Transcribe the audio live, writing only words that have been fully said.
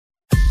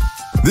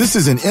This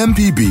is an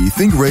MPB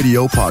Think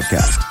Radio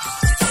podcast.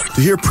 To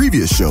hear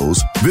previous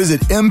shows,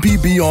 visit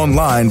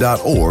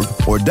mpbonline.org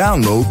or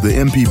download the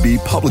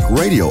MPB Public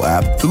Radio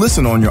app to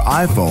listen on your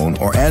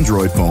iPhone or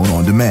Android phone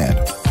on demand.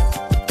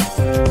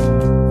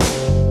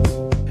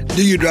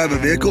 Do you drive a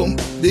vehicle?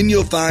 Then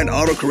you'll find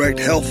AutoCorrect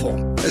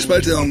helpful,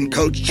 especially on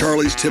Coach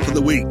Charlie's Tip of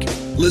the Week.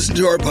 Listen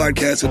to our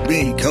podcast with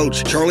me,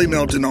 Coach Charlie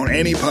Melton, on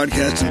any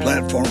podcasting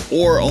platform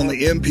or on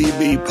the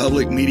MPB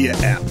Public Media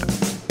app.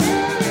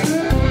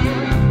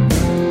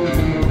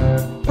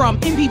 From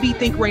MPB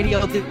Think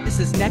Radio, this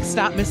is Next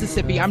Stop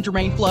Mississippi. I'm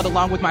Jermaine Flood,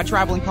 along with my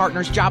traveling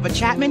partners Java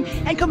Chapman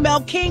and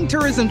Kamel King,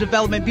 Tourism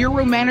Development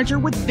Bureau Manager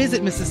with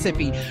Visit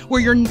Mississippi. We're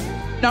your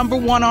number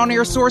one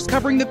on-air source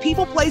covering the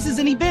people, places,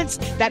 and events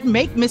that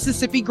make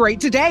Mississippi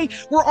great. Today,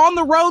 we're on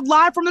the road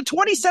live from the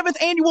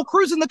 27th annual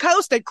Cruisin the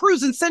Coast at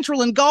Cruisin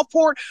Central in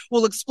Gulfport.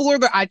 We'll explore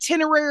the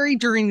itinerary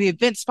during the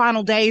event's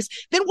final days.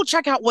 Then we'll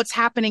check out what's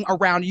happening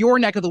around your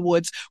neck of the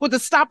woods with a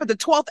stop at the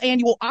 12th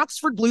annual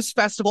Oxford Blues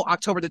Festival,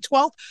 October the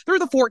 12th through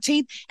the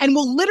 14th. And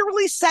we'll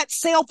literally set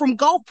sail from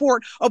Gulfport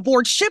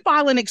aboard Ship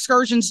Island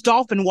Excursions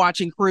dolphin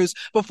watching cruise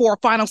before a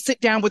final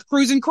sit down with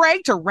Cruisin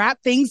Craig to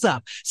wrap things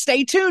up.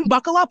 Stay tuned,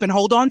 buckle up, and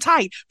hold on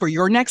tight for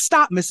your next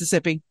stop,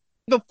 Mississippi.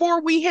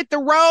 Before we hit the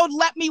road,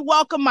 let me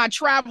welcome my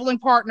traveling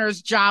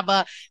partners,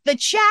 Java, the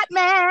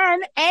Chatman,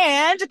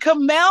 and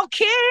Kamel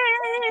King.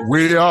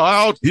 We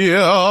are out here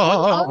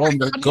on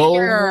the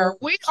go.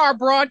 We are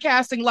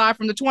broadcasting live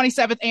from the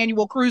 27th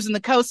annual Cruisin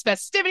the Coast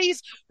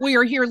festivities. We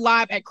are here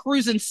live at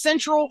Cruisin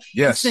Central,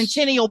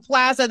 Centennial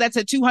Plaza. That's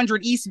at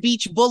 200 East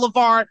Beach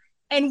Boulevard.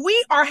 And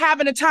we are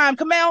having a time.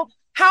 Kamel,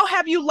 how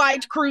have you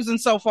liked Cruisin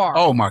so far?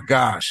 Oh, my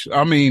gosh.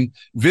 I mean,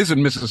 Visit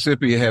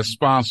Mississippi has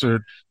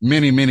sponsored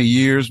many, many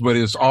years, but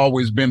it's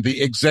always been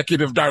the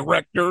executive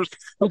directors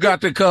who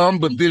got to come.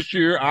 But this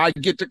year, I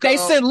get to come. They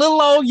said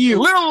little old you.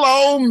 Little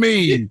old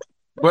me.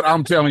 But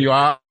I'm telling you,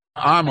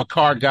 I'm a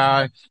car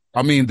guy.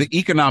 I mean, the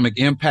economic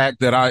impact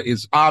that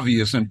is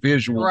obvious and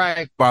visual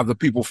by the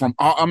people from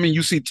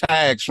you see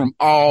tags from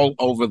all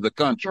over the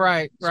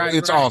country.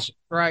 It's awesome.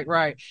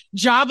 Right.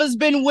 Java's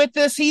been with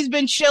us. He's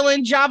been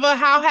chilling. Java,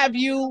 how have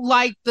you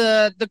liked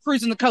the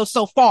Cruisin the Coast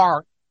so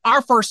far?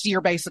 Our first year,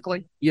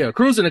 basically. Yeah,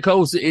 Cruisin the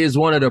Coast is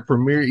one of the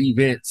premier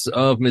events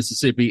of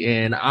Mississippi,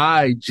 and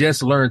I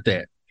just learned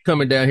that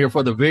coming down here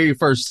for the very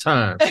first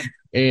time.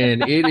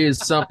 And it is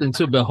something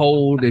to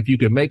behold. If you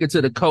can make it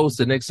to the coast,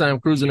 the next time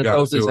Cruisin the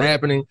Coast is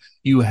happening,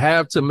 you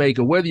have to make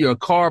it, whether you're a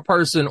car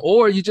person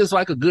or you just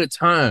like a good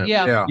time.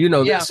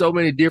 There's so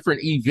many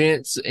different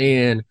events.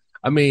 And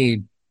I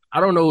mean, I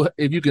don't know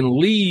if you can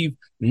leave,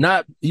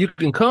 you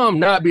can come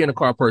not being a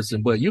car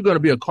person, but you're going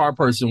to be a car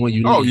person when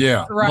you leave. Oh,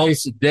 yeah.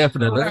 Most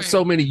definitely. There's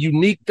so many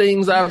unique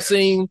things I've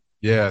seen.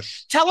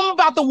 Yes. Tell them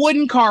about the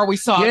wooden car we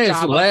saw. Yes,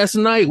 Java. Last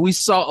night we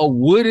saw a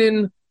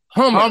wooden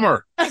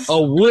Hummer.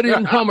 A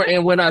wooden Hummer.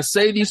 And when I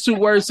say these two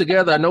words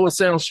together, I know it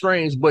sounds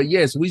strange, but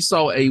yes, we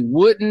saw a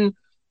wooden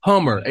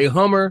Hummer, a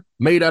Hummer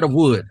made out of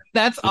wood.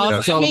 That's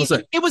awesome.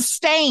 It was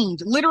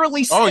stained,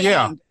 literally stained. Oh,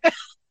 yeah.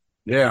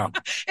 Yeah.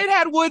 It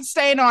had wood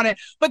stain on it,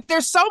 but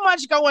there's so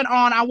much going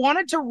on. I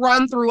wanted to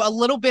run through a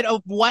little bit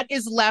of what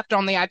is left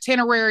on the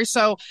itinerary.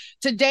 So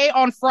today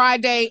on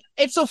Friday,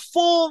 it's a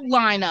full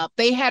lineup.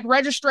 They had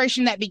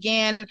registration that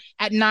began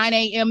at 9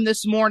 a.m.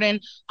 this morning.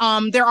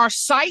 There are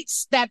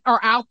sites that are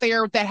out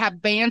there that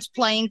have bands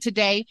playing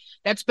today.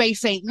 That's Bay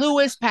St.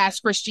 Louis, Pass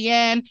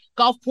Christian,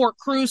 Gulfport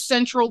Cruise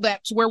Central.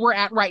 That's where we're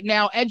at right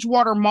now.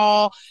 Edgewater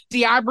Mall,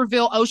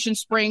 D'Iberville, Ocean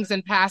Springs,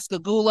 and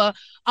Pascagoula.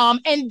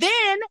 And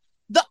then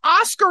the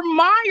Oscar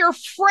Mayer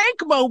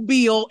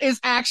Frankmobile is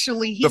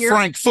actually here. The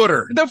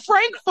Frankfurter. The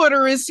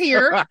Frankfurter is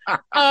here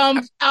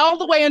all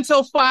the way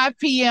until 5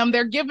 p.m.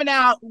 They're giving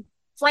out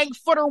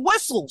Frankfurter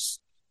whistles.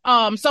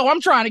 So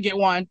I'm trying to get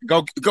one.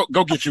 Go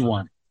get you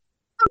one.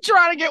 I'm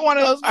trying to get one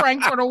of those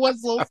Frankfurter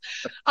whistles.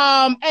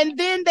 And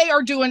then they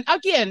are doing,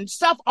 again,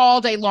 stuff all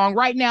day long.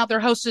 Right now,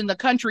 they're hosting the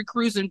Country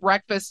Cruisin'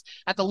 Breakfast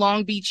at the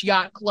Long Beach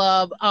Yacht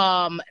Club.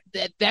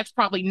 That's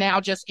probably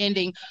now just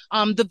ending.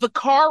 The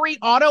Vicari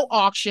Auto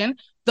Auction,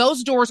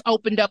 those doors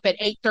opened up at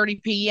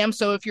 8:30 p.m.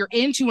 So if you're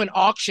into an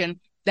auction,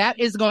 that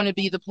is going to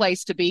be the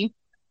place to be.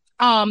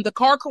 The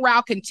Car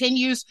Corral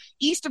continues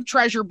east of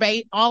Treasure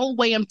Bay all the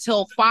way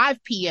until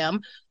 5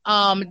 p.m.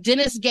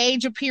 Dennis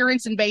Gage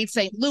appearance in Bay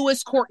St.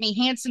 Louis, Courtney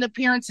Hanson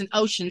appearance in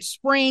Ocean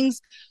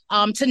Springs.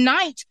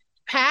 Tonight,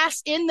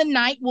 Pass in the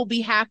Night will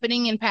be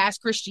happening in Pass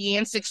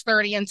Christian,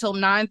 6:30 until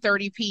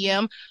 9:30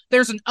 p.m.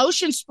 There's an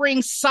Ocean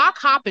Springs sock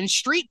hopping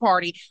street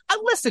party.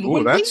 Listen,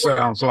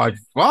 sounds like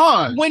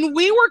fun. When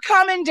we were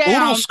coming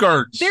down, Poodle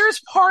skirts. There's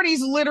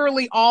parties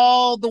literally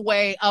all the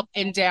way up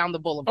and down the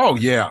boulevard. Oh,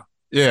 yeah.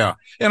 Yeah.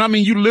 And I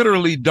mean, you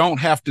literally don't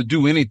have to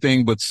do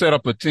anything but set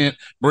up a tent,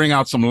 bring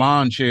out some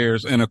lawn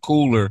chairs and a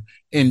cooler,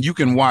 and you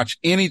can watch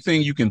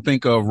anything you can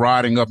think of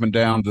riding up and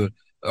down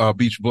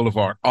Beach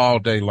Boulevard all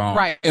day long.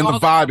 Right. And the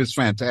vibe is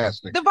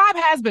fantastic. The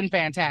vibe has been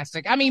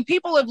fantastic. I mean,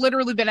 people have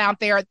literally been out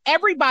there.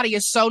 Everybody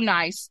is so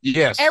nice.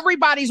 Yes.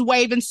 Everybody's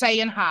waving,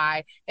 saying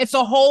hi. It's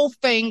a whole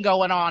thing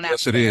going on.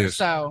 Yes, it is.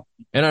 So.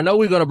 And I know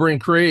we're going to bring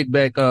Craig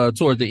back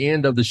toward the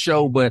end of the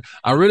show, but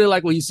I really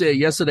like what he said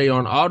yesterday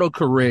on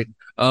autocorrect,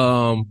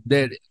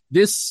 that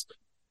this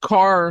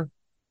car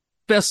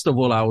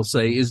festival, I would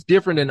say, is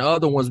different than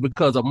other ones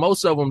because of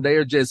most of them,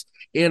 they're just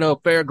in a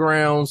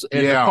fairgrounds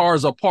and the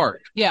cars are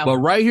parked. Yeah. But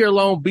right here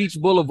along Beach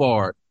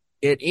Boulevard,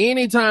 at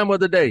any time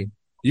of the day,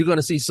 you're going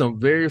to see some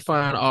very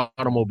fine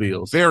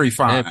automobiles. Very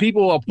fine. And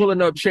people are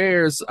pulling up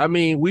chairs. I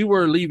mean, we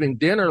were leaving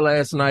dinner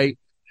last night,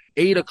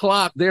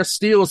 8:00. They're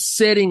still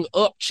setting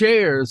up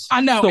chairs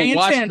to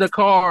watch the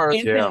cars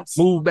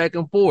move back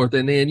and forth.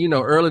 And then,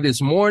 early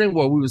this morning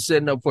while we were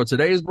setting up for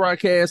today's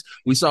broadcast,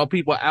 we saw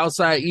people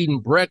outside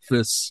eating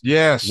breakfast.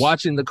 Yes.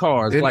 Watching the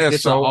cars.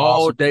 It's an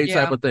all day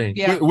type of thing.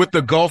 Yeah. With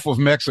the Gulf of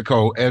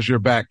Mexico as your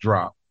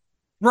backdrop.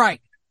 Right.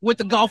 With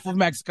the Gulf of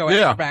Mexico as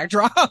your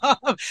backdrop.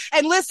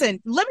 And listen,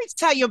 let me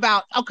tell you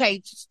about,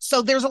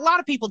 so there's a lot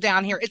of people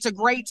down here. It's a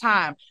great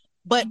time.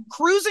 But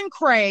Cruisin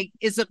Craig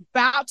is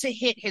about to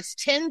hit his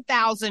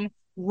 10,000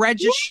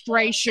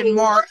 registration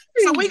mark.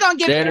 So we're going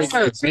to give him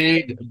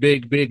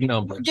a big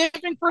number.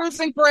 Giving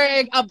Cruisin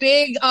Craig a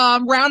big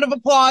round of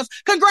applause.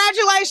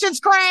 Congratulations,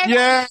 Craig.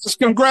 Yes,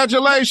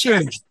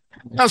 congratulations.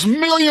 That's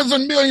millions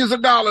and millions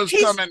of dollars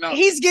coming up.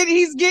 He's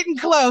getting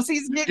close.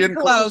 He's getting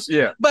close.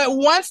 Yeah. But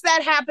once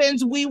that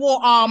happens, we will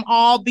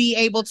all be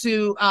able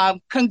to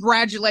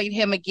congratulate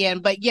him again.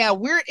 But yeah,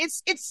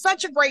 it's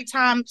such a great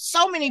time.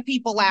 So many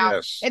people out.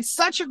 Yes. It's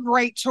such a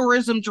great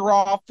tourism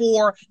draw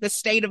for the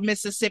state of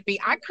Mississippi.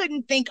 I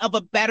couldn't think of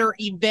a better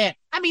event.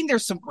 I mean,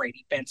 there's some great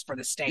events for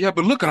the state. Yeah,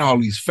 but look at all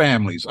these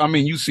families. I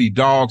mean, you see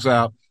dogs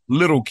out.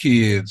 Little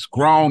kids,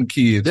 grown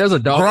kids. There's a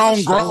dog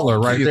stroller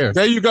right there.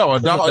 There you go. A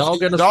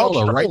dog and a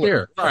stroller right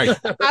there. Right.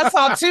 I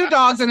saw 2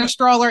 dogs in a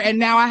stroller, and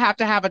now I have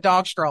to have a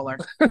dog stroller.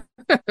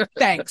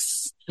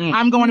 Thanks.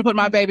 I'm going to put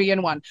my baby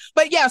in one.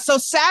 But yeah, so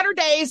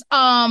Saturday's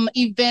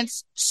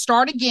events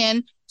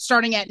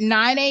starting at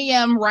 9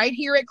 a.m. right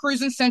here at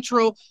Cruisin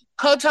Central.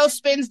 Koto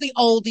spins the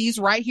oldies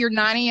right here,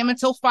 9 a.m.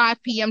 until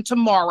 5 p.m.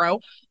 tomorrow.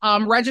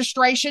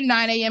 Registration,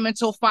 9 a.m.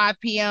 until 5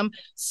 p.m.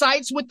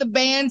 Sites with the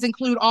bands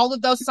include all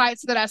of those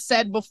sites that I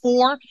said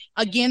before.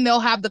 Again,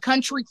 they'll have the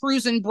Country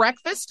Cruisin'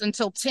 breakfast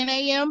until 10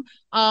 a.m.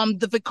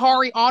 The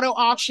Vicari Auto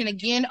Auction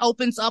again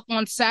opens up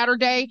on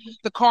Saturday.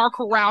 The Car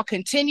Corral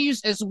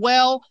continues as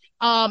well.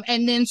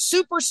 And then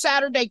Super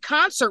Saturday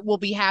concert will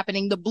be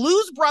happening. The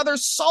Blues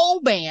Brothers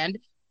Soul Band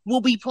will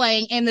be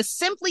playing, and the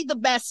Simply the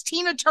Best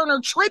Tina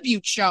Turner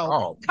tribute show.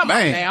 Oh, Come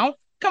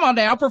on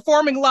now,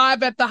 performing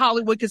live at the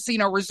Hollywood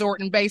Casino Resort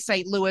in Bay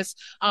St. Louis.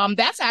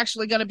 That's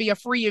actually going to be a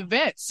free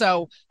event.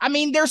 So, I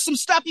mean, there's some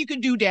stuff you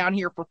can do down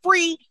here for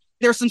free.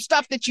 There's some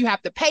stuff that you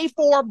have to pay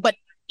for, but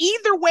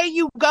either way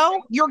you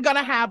go, you're going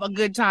to have a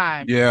good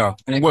time. Yeah.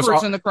 And what's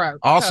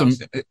awesome,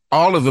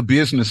 all of the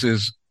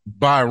businesses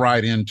buy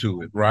right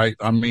into it, right?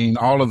 I mean,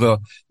 all of the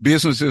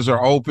businesses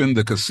are open,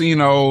 the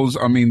casinos,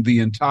 I mean,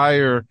 the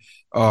entire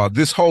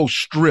this whole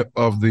strip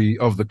of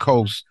the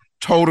coast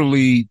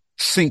totally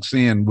sinks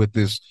in with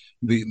the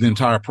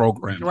entire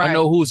program. Right. I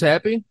know who's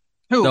happy.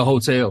 Who? The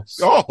hotels.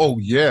 Oh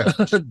yeah,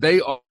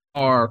 they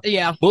are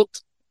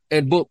booked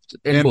and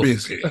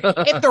busy.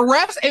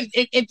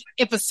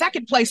 If a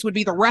second place would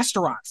be the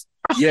restaurants.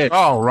 Yes.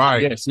 All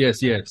right.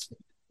 Yes.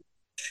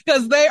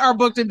 Because they are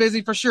booked and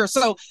busy for sure.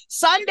 So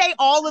Sunday,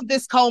 all of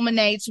this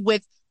culminates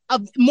with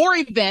more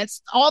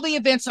events. All the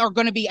events are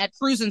going to be at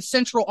Cruisin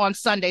Central on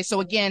Sunday. So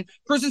again,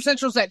 Cruisin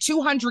Central is at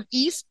 200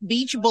 East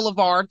Beach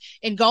Boulevard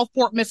in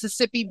Gulfport,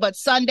 Mississippi. But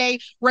Sunday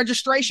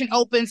registration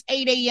opens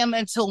 8 a.m.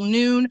 until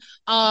noon.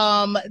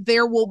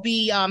 There will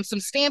be some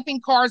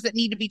stamping cards that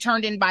need to be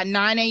turned in by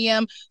 9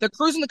 a.m. The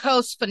Cruisin the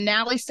Coast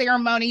finale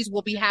ceremonies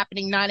will be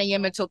happening 9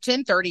 a.m. until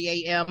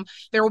 10:30 a.m.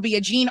 There will be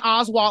a Gene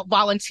Oswalt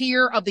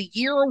Volunteer of the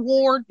Year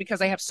Award because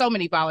they have so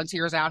many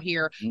volunteers out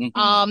here.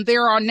 Mm-hmm.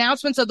 There are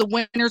announcements of the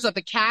winners of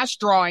the cash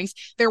drawings.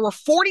 There were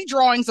 40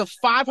 drawings of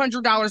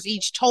 $500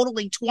 each,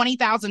 totaling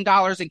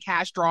 $20,000 in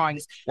cash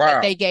drawings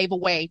that they gave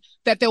away,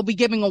 that they'll be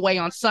giving away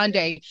on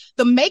Sunday.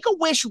 The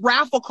Make-A-Wish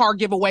raffle car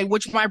giveaway,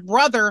 which my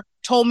brother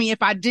told me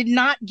if I did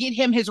not get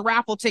him his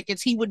raffle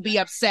tickets, he would be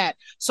upset.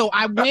 So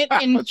I went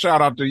and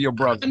shout out to your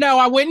brother. No,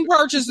 I went and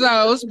purchased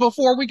those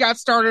before we got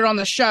started on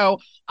the show.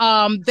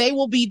 They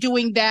will be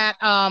doing that,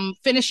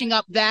 finishing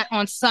up that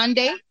on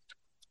Sunday.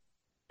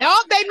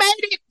 Oh, they made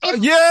it.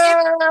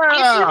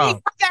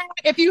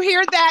 If you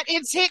hear that,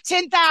 it's hit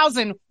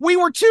 10,000. We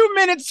were 2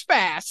 minutes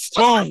fast.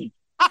 Boom.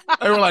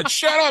 They were like,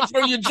 shut up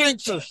for your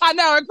jinxes. I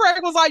know. And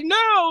Craig was like,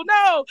 no.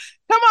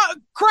 Come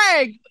on,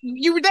 Craig.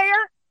 You were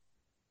there?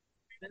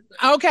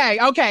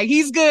 Okay.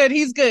 He's good.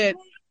 He's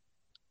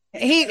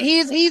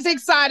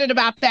excited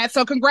about that.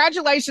 So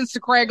congratulations to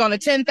Craig on the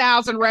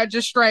 10,000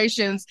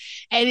 registrations.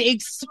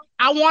 And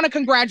I want to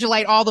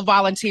congratulate all the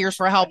volunteers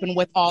for helping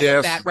with all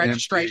of that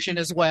registration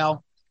as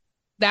well.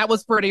 That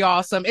was pretty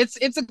awesome.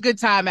 It's a good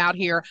time out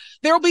here.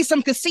 There will be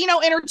some casino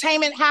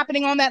entertainment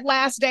happening on that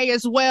last day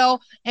as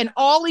well. And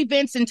all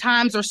events and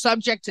times are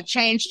subject to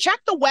change. Check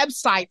the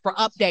website for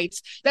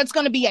updates. That's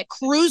going to be at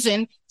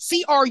Cruisin,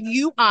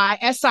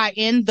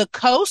 Cruisin,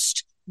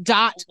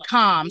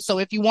 thecoast.com. So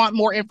if you want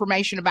more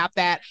information about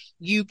that,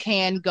 you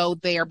can go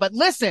there. But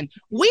listen,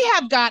 we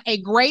have got a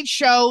great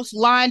show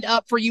lined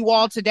up for you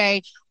all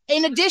today.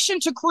 In addition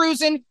to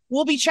Cruisin',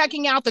 we'll be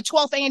checking out the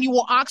 12th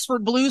annual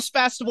Oxford Blues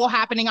Festival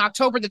happening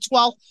October the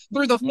 12th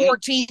through the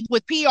 14th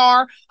with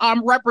PR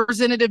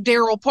Representative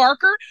Daryl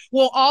Parker.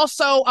 We'll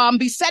also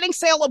be setting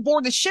sail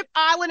aboard the Ship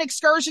Island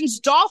Excursions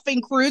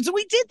Dolphin Cruise. And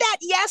we did that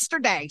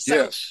yesterday. So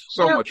yes,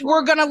 so much fun.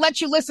 We're going to let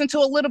you listen to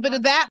a little bit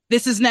of that.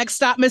 This is Next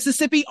Stop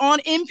Mississippi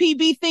on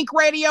MPB Think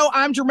Radio.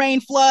 I'm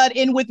Jermaine Flood,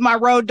 in with my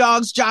road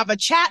dogs, Java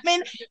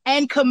Chapman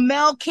and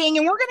Kamel King.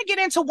 And we're going to get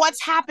into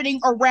what's happening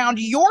around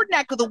your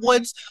neck of the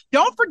woods.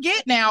 Don't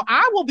forget now,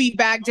 I will be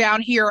back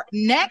down here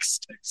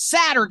next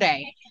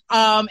Saturday.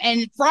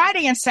 And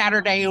Friday and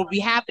Saturday it will be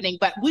happening,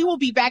 but we will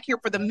be back here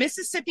for the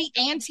Mississippi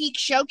Antique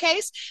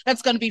Showcase.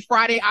 That's going to be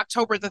Friday,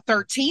 October the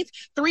 13th,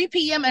 3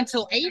 p.m.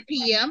 until 8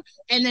 p.m.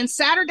 And then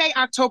Saturday,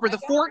 October the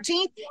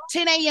 14th,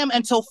 10 a.m.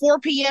 until 4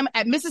 p.m.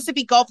 at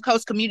Mississippi Gulf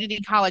Coast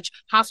Community College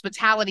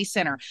Hospitality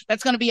Center.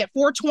 That's going to be at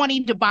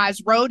 420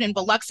 DeBise Road in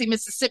Biloxi,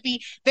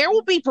 Mississippi. There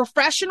will be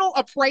professional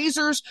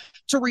appraisers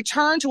to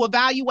return to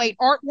evaluate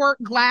artwork,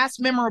 glass,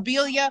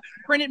 memorabilia,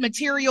 printed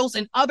materials,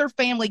 and other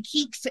family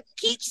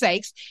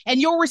keepsakes. And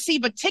you'll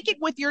receive a ticket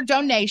with your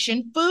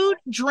donation, food,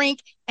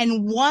 drink,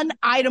 and one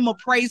item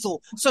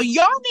appraisal. So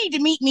y'all need to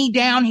meet me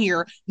down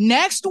here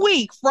next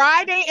week,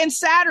 Friday and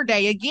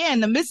Saturday.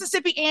 Again, the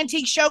Mississippi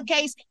Antique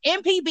Showcase,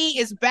 MPB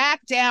is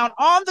back down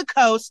on the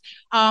coast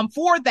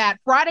for that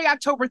Friday,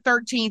 October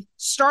 13th,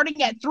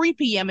 starting at 3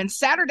 p.m. and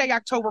Saturday,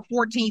 October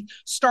 14th,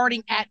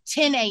 starting at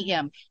 10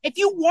 a.m. If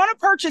you want to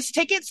purchase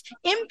tickets,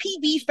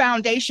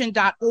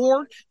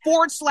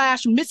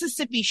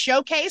 mpbfoundation.org/Mississippi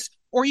Showcase,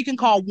 or you can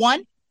call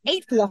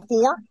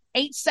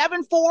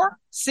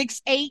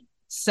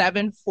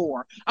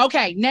 1-844-874-6874.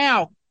 Okay,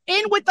 now,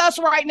 in with us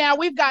right now,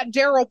 we've got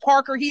Daryl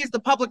Parker. He is the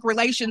public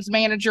relations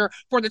manager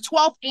for the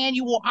 12th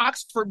annual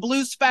Oxford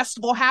Blues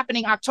Festival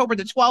happening October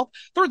the 12th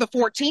through the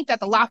 14th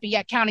at the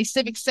Lafayette County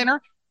Civic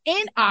Center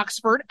in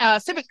Oxford,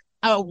 Civic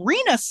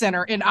Arena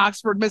Center in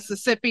Oxford,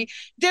 Mississippi.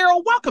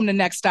 Daryl, welcome to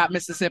Next Stop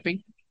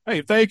Mississippi.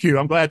 Hey, thank you.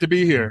 I'm glad to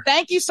be here.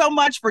 Thank you so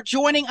much for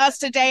joining us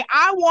today.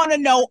 I want to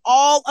know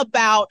all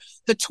about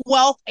the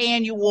 12th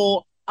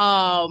annual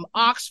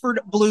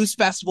Oxford Blues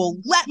Festival.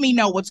 Let me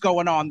know what's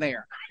going on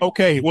there.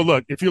 Okay. Well,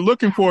 look, if you're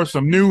looking for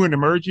some new and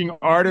emerging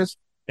artists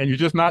and you're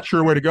just not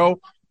sure where to go,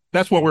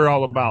 that's what we're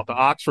all about, the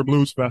Oxford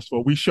Blues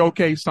Festival. We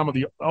showcase some of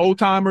the old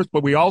timers,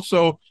 but we're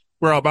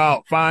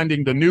about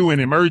finding the new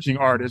and emerging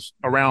artists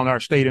around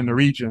our state and the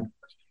region.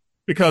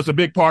 Because a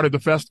big part of the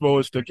festival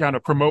is to kind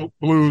of promote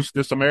blues,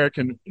 this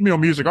American,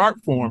 music art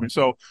form. And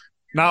so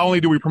not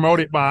only do we promote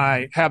it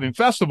by having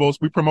festivals,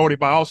 we promote it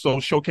by also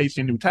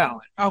showcasing new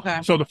talent. Okay.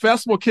 So the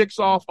festival kicks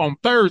off on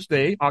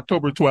Thursday,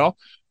 October 12th.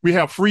 We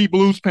have free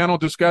blues panel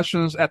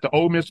discussions at the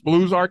Ole Miss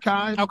Blues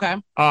Archive. Okay.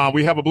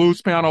 We have a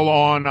blues panel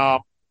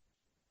on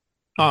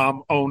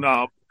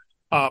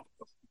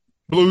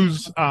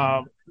blues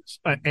and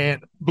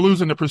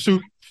blues in the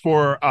pursuit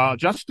for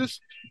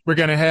justice. We're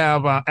going to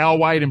have Al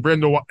White and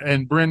Brenda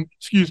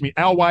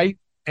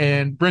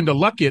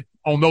Luckett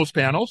on those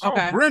panels.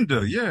 Okay. Oh,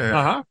 Brenda, yeah.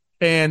 Uh-huh.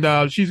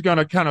 And she's going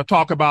to kind of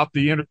talk about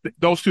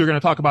those two are going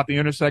to talk about the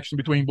intersection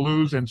between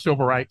blues and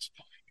civil rights.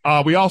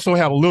 We also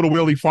have a Little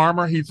Willie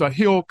Farmer. He's a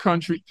hill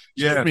country.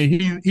 Yeah.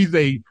 He's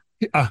a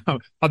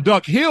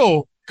Duck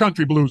Hill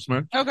country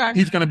bluesman. Okay.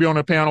 He's going to be on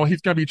the panel.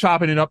 He's going to be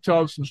chopping it up,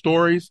 telling some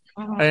stories.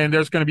 Uh-huh. And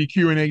there's going to be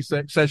Q&A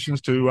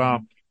sessions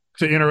to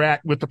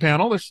interact with the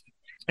panelists.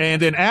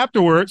 And then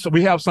afterwards,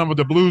 we have some of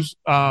the blues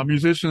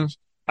musicians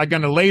are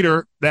going to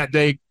later that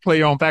day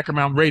play on Thacker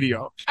Mountain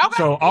Radio. Okay.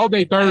 So all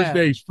day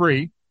Thursday is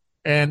free.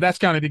 And that's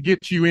kind of to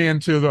get you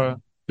into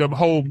the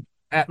whole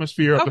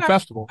atmosphere of the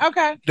festival.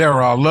 Okay.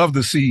 Daryl, I love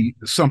to see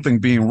something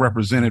being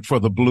represented for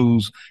the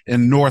blues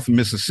in North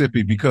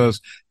Mississippi,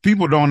 because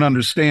people don't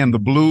understand the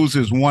blues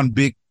is one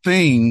big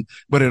thing,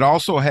 but it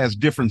also has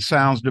different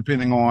sounds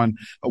depending on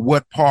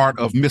what part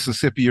of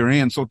Mississippi you're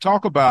in. So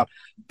talk about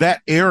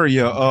that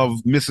area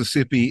of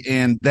Mississippi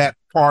and that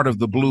part of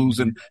the blues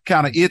and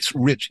kind of its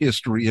rich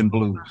history in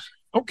blues.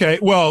 Okay.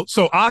 Well,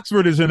 so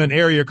Oxford is in an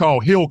area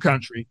called Hill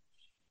Country.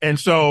 And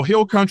so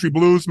Hill Country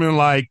bluesmen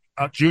like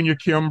Junior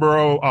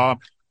Kimbrough,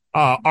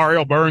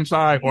 R.L.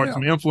 Burnside, or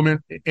some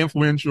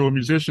influential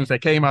musicians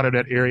that came out of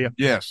that area.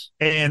 Yes.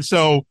 And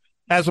so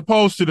as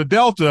opposed to the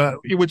Delta,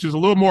 which is a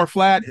little more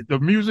flat, the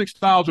music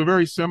styles are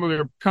very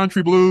similar,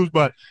 country blues.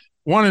 But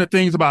one of the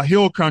things about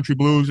Hill Country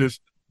blues is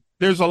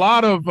there's a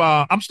lot of,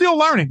 I'm still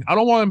learning. I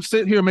don't want to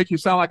sit here and make you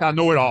sound like I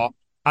know it all.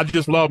 I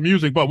just love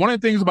music. But one of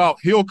the things about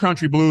Hill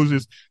Country blues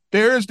is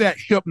there is that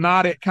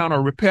hypnotic kind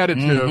of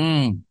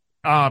repetitive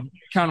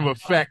kind of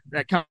effect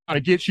that kind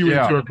of gets you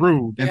into a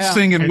groove. And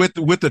singing with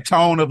the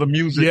tone of the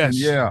music. Yes.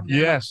 Yeah.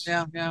 Yes.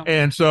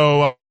 And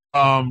so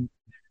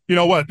you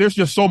know what? There's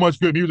just so much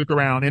good music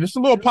around, and it's a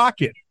little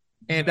pocket,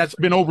 and that's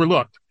been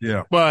overlooked.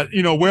 Yeah. But,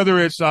 you know, whether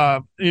it's,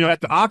 at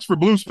the Oxford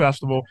Blues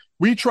Festival,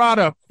 we try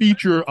to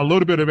feature a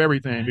little bit of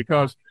everything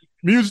because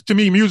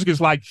music is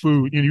like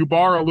food. You know, you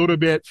borrow a little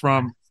bit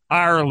from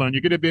Ireland,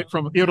 you get a bit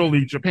from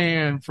Italy,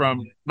 Japan,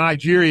 from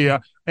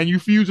Nigeria, and you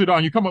fuse it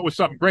on, you come up with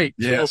something great.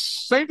 Yes.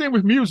 So, same thing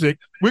with music.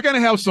 We're going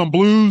to have some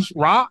blues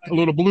rock, a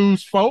little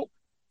blues folk,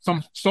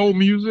 some soul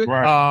music,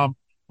 right. a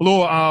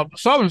little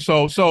Southern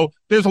soul. So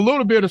there's a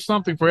little bit of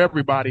something for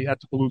everybody at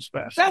the Blues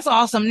Fest. That's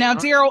awesome. Now,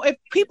 Daryl, if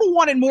people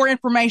wanted more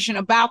information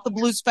about the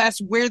Blues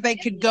Fest, where they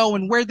could go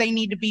and where they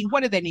need to be,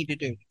 what do they need to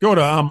do? Go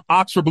to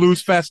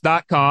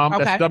oxfordbluesfest.com.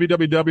 Okay. That's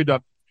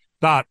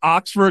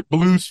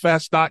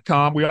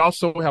www.oxfordbluesfest.com. We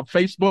also have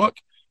Facebook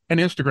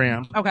and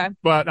Instagram. Okay.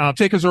 But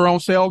tickets are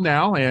on sale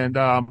now, and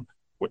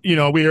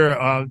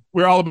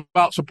we're all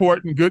about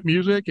supporting good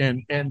music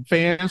and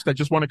fans that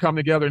just want to come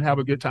together and have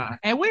a good time.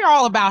 And we're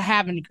all about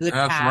having a good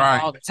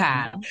time all the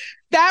time.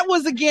 That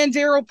was, again,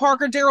 Daryl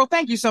Parker. Daryl,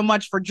 thank you so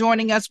much for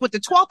joining us with the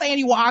 12th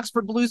Annual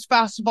Oxford Blues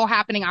Festival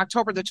happening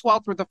October the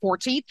 12th through the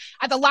 14th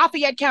at the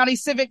Lafayette County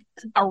Civic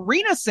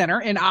Arena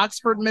Center in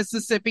Oxford,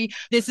 Mississippi.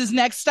 This is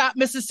Next Stop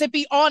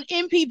Mississippi on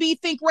MPB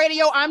Think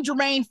Radio. I'm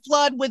Jermaine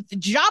Flood with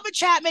Java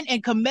Chapman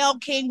and Kamel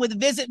King with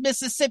Visit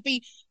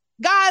Mississippi.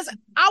 Guys,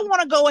 I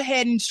want to go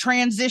ahead and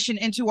transition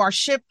into our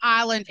Ship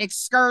Island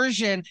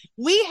excursion.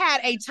 We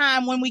had a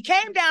time when we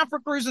came down for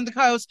Cruising the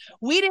Coast.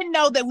 We didn't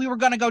know that we were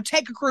going to go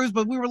take a cruise,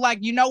 but we were like,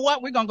 you know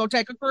what? We're going to go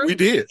take a cruise. We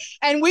did.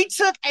 And we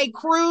took a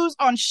cruise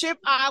on Ship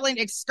Island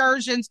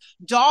Excursions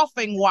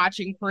dolphin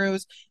watching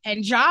cruise,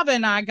 and Java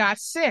and I got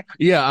sick.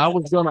 Yeah, I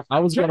was gonna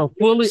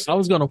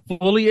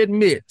fully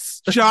admit,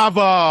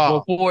 Java,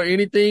 before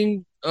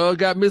anything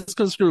got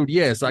misconstrued.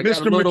 Yes, I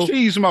Mr.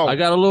 Machismo. I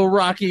got a little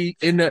rocky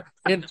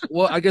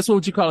I guess what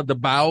would you call it? The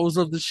bowels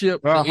of the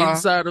ship, the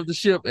inside of the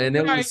ship, and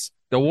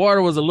the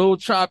water was a little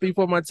choppy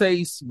for my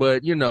taste.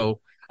 But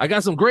I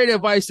got some great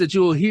advice that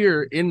you'll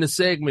hear in the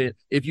segment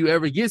if you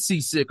ever get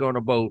seasick on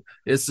a boat.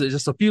 It's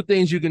just a few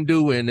things you can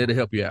do, and it'll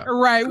help you out.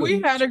 Right,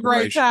 we had a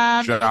great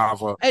time.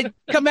 Java,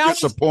 Kamel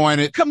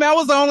disappointed. Kamel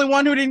was the only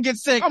one who didn't get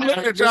sick. I'm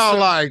looking at y'all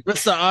like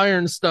that's the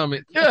iron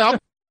stomach. Yeah.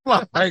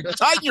 Like,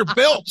 tighten your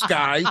belts,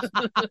 guys.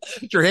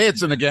 Get your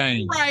heads in the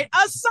game. Right.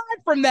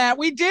 Aside from that,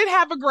 we did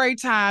have a great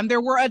time.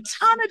 There were a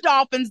ton of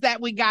dolphins that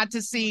we got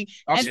to see.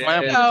 I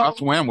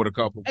swam with a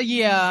couple.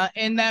 Yeah,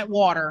 in that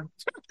water.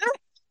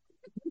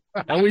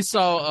 And we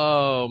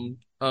saw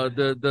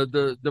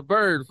the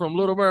bird from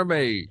Little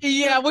Mermaid.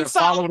 Yeah, we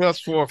followed us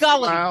for a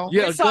while.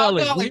 Yeah,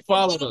 Gully. He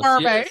followed us.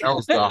 Mermaid. That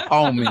was the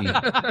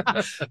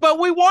homie. But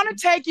we want to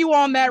take you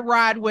on that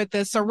ride with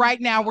us. So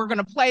right now we're going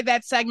to play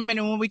that segment,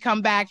 and when we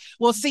come back,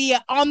 we'll see you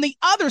on the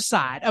other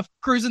side of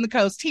Cruising the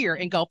Coast here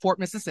in Gulfport,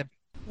 Mississippi.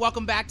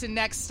 Welcome back to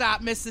Next Stop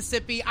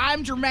Mississippi.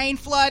 I'm Jermaine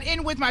Flood,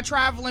 in with my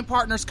traveling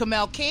partners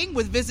Kamel King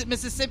with Visit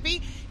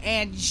Mississippi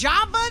and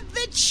Java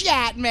the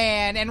Chat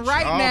Man. And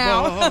right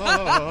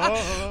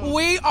now,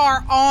 we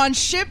are on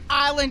Ship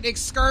Island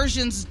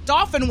Excursions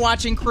dolphin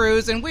watching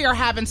cruise, and we are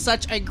having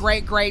such a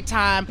great, great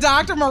time.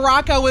 Dr.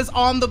 Morocco is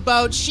on the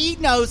boat. She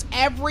knows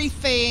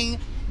everything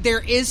there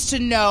is to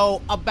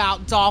know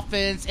about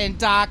dolphins. And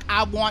Doc,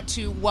 I want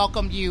to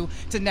welcome you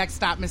to Next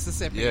Stop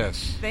Mississippi.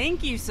 Yes.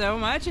 Thank you so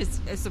much.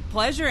 It's a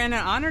pleasure and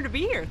an honor to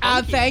be here.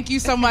 Thank you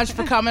so much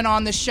for coming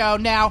on the show.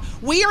 Now,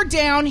 we are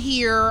down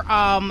here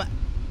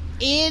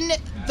in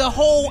the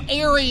whole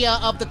area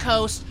of the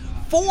coast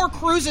for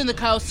Cruising the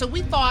Coast. So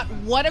we thought,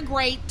 what a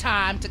great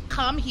time to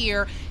come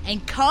here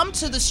and come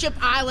to the Ship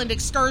Island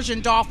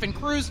Excursion Dolphin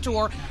Cruise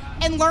Tour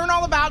and learn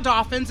all about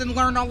dolphins and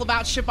learn all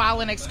about Ship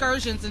Island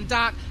Excursions. And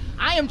Doc,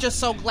 I am just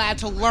so glad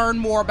to learn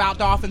more about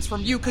dolphins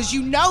from you because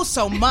you know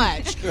so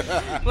much.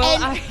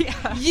 Well,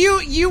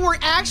 you were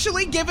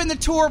actually given the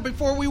tour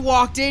before we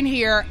walked in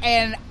here,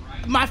 and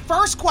my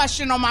first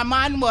question on my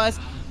mind was,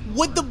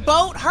 would the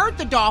boat hurt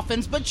the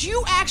dolphins? But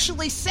you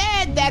actually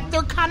said that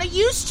they're kind of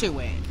used to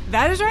it.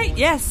 That is right.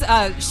 Yes.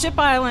 Ship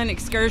Island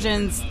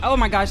Excursions. Oh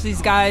my gosh,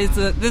 these guys,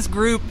 this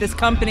group, this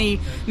company,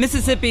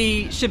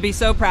 Mississippi should be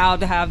so proud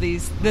to have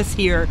this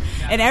here.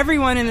 And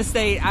everyone in the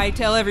state, I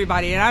tell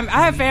everybody, and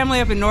I have family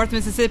up in North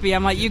Mississippi.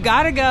 I'm like, you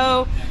got to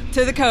go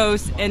to the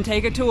coast and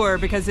take a tour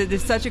because it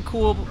is such a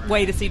cool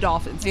way to see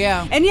dolphins.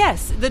 Yeah. And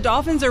yes, the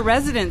dolphins are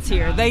residents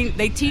here.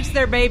 They teach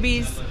their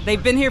babies.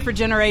 They've been here for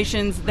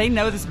generations. They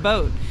know this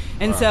boat.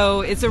 And so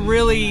it's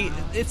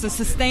a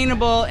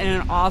sustainable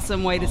and an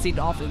awesome way to see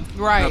dolphins.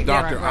 Right.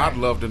 Now, Doctor, right. I'd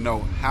love to know,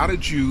 how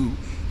did you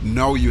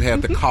know you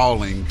had the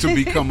calling to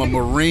become a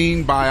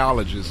marine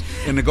biologist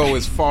and to go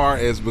as far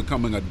as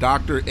becoming a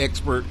doctor,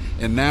 expert,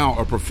 and now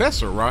a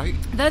professor, right?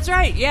 That's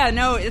right. Yeah,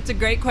 no, it's a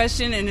great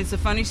question, and it's a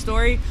funny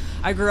story.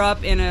 I grew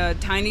up in a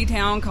tiny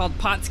town called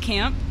Potts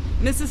Camp,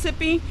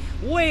 Mississippi,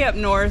 way up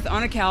north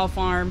on a cow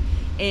farm,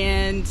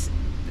 and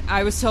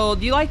I was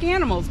told, you like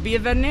animals, be a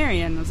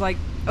veterinarian. I was like,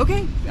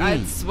 okay,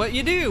 that's what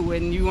you do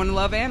when you want to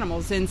love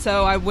animals. And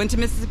so I went to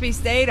Mississippi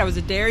State. I was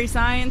a dairy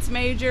science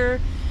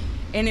major,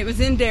 and it was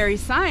in dairy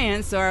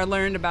science, so I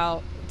learned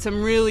about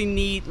some really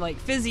neat like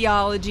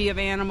physiology of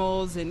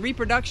animals and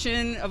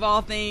reproduction of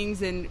all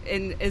things, and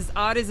as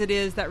odd as it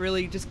is, that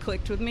really just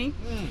clicked with me.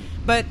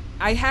 But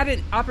I had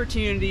an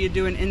opportunity to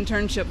do an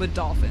internship with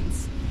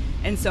dolphins.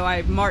 And so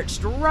I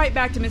marched right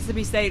back to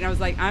Mississippi State, and I was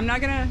like, I'm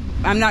not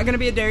gonna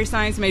be a dairy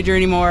science major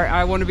anymore.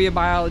 I want to be a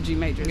biology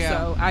major. Yeah.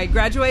 So I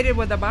graduated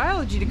with a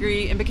biology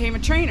degree and became a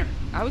trainer.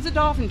 I was a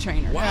dolphin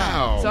trainer.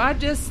 Wow. So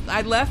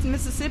I left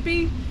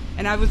Mississippi,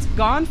 and I was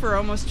gone for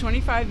almost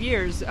 25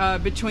 years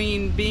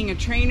between being a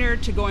trainer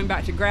to going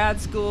back to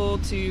grad school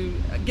to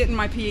getting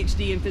my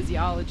PhD in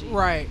physiology.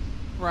 Right.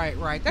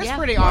 That's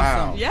pretty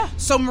Wow. awesome. Yeah.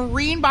 So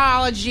marine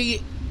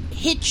biology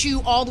hit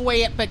you all the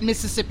way up at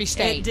Mississippi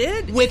State. It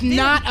did. With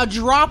not a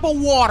drop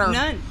of water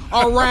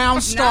around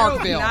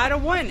Starkville. Not a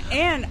one.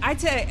 And I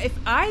tell you, if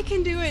I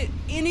can do it,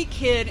 any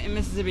kid in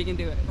Mississippi can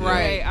do it.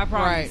 Right. Okay? I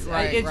promise.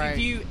 Right.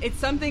 It's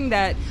something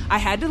that I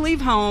had to leave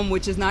home,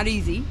 which is not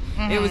easy.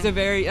 It was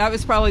that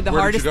was probably the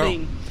hardest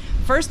thing.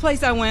 First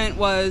place I went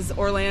was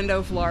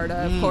Orlando,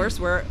 Florida, of course,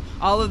 where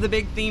all of the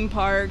big theme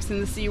parks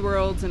and the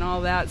SeaWorlds and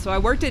all that. So I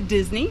worked at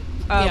Disney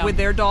with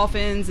their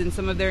dolphins and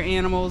some of their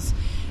animals.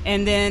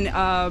 And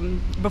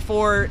then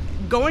before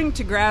going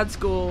to grad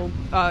school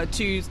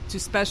to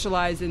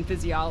specialize in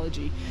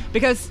physiology.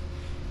 Because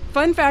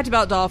fun fact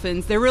about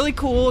dolphins, they're really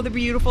cool, they're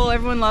beautiful,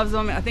 everyone loves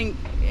them. I think,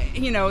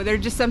 they're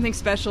just something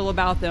special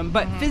about them.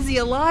 But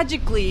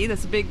physiologically,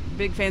 that's a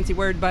big fancy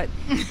word, but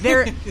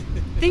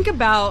think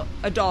about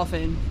a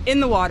dolphin in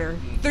the water,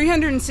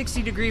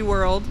 360-degree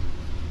world,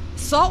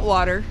 salt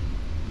water.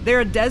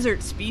 They're a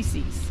desert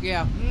species.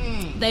 Yeah.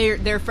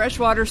 They're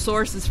freshwater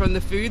sources from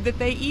the food that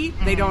they eat.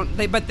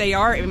 But they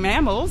are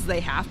mammals. They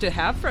have to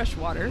have fresh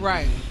water.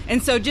 Right.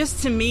 And so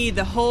just to me,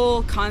 the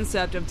whole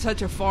concept of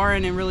such a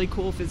foreign and really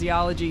cool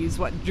physiology is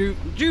what drew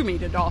me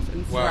to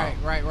dolphins. Wow.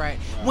 Right. Wow.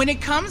 When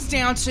it comes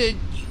down to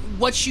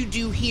what you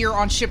do here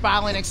on Ship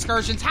Island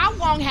Excursions, how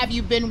long have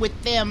you been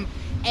with them?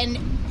 And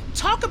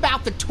talk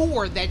about the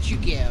tour that you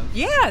give.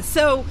 Yeah,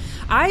 so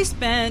I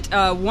spent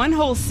one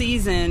whole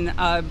season,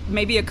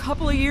 maybe a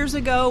couple of years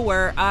ago,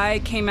 where I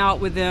came out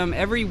with them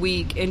every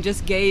week and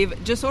just gave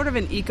sort of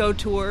an eco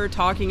tour,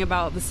 talking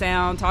about the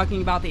sound,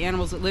 talking about the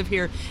animals that live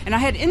here. And I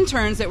had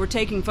interns that were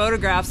taking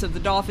photographs of the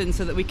dolphins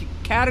so that we could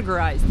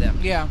categorize them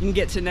and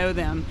get to know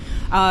them.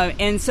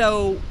 And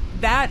so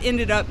that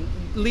ended up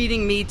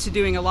leading me to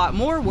doing a lot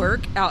more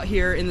work out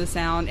here in the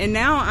Sound. And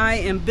now I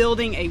am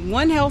building a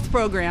One Health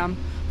program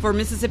for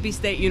Mississippi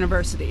State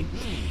University.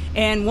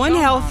 And One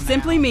Health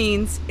simply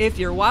means if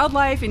your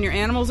wildlife and your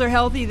animals are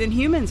healthy, then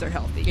humans are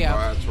healthy. Yeah.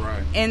 Oh, that's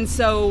right. And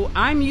so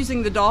I'm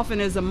using the dolphin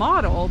as a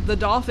model, the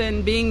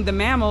dolphin being the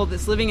mammal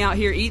that's living out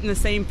here eating the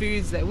same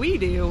foods that we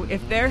do.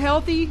 If they're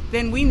healthy,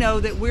 then we know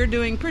that we're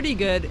doing pretty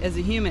good as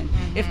a human.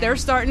 If they're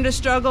starting to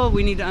struggle,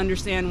 we need to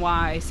understand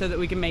why so that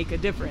we can make a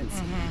difference.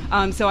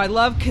 So I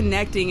love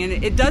connecting, and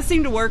it does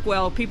seem to work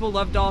well. People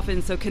love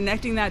dolphins, so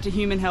connecting that to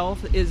human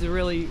health is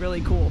really,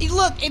 really cool.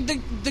 Look,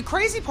 the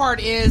crazy part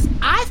is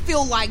I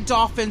feel like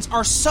dolphins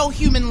are so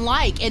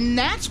human-like, and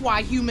that's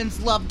why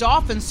humans love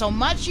dolphins so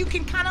much. You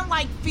can kind of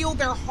like feel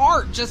their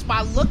heart just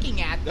by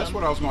looking at them. That's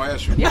what I was going to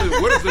ask you.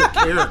 What is their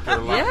character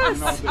like?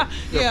 Yes.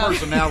 Their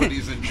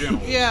personalities in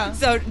general. Yeah.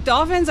 So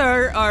dolphins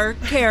are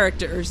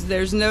characters.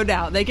 There's no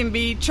doubt. They can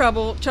be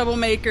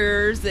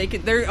troublemakers.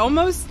 They're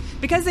almost,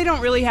 because they don't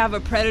really have a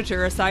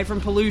predator aside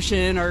from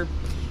pollution or,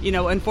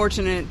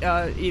 unfortunate,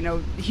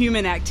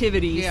 human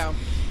activities. Yeah.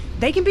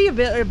 They can be a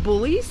bit of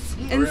bullies,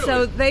 and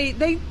so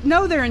they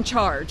know they're in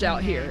charge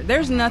out here.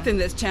 There's nothing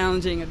that's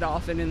challenging a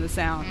dolphin in the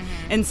Sound,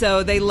 and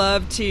so they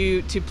love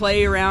to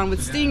play around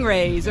with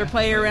stingrays or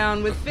play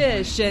around with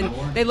fish, and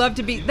they love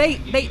to be.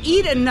 They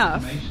eat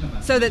enough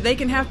so that they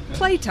can have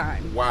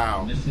playtime.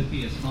 Wow!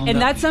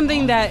 And that's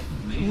something that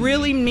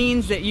really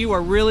means that you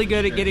are really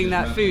good at getting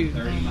that food,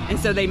 and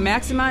so they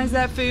maximize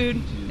that food,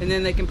 and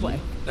then they can play.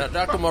 Now,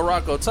 Dr.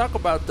 Morocco, talk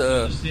about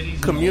the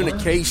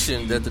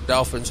communication that the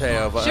dolphins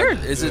have. Sure.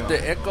 Is it the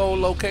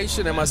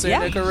echolocation? Am I saying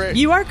that correct?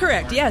 You are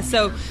correct, yes.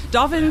 So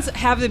dolphins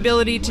have the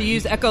ability to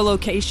use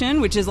echolocation,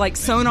 which is like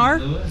sonar,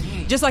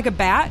 just like a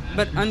bat,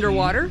 but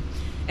underwater.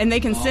 And they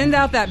can send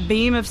out that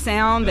beam of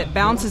sound that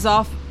bounces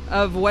off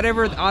of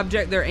whatever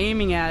object they're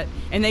aiming at,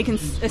 and they can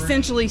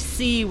essentially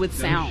see with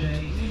sound.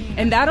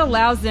 And that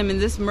allows them in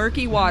this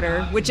murky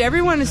water, which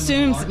everyone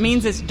assumes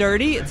means it's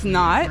dirty. It's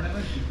not.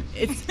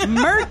 It's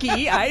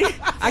murky. I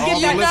get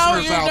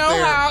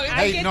that.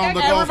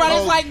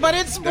 Everybody's like, but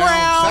it's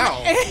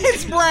brown.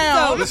 It's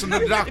brown. So, listen to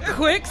the doctor.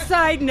 Quick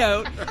side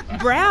note: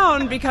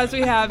 brown because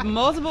we have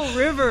multiple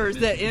rivers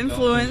that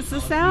influence the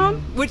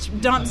Sound, which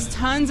dumps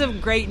tons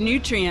of great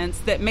nutrients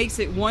that makes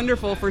it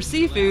wonderful for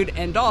seafood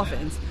and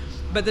dolphins.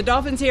 But the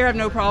dolphins here have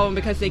no problem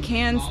because they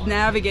can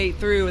navigate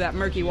through that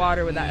murky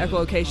water with that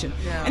echolocation.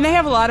 Yeah. And they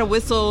have a lot of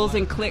whistles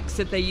and clicks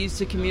that they use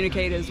to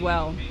communicate as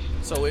well.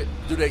 So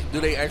do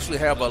they actually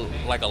have a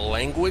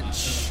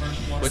language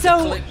with the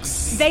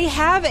clicks? They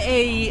have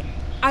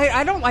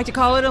I don't like to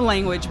call it a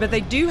language, but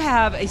they do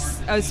have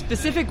a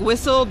specific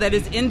whistle that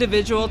is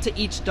individual to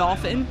each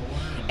dolphin.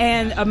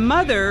 And a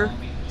mother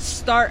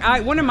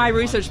one of my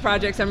research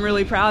projects I'm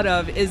really proud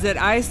of is that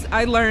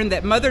I learned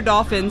that mother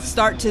dolphins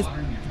start to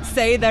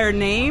say their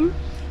name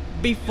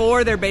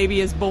before their baby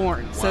is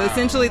born. Wow. So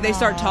essentially they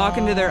start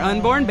talking to their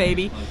unborn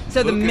baby.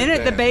 So the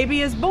minute the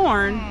baby is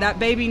born, that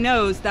baby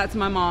knows that's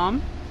my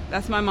mom.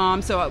 That's my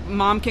mom. So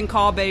mom can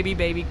call baby.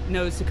 Baby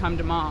knows to come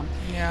to mom.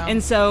 Yeah.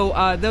 And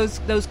so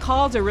those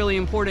calls are really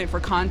important for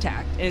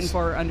contact and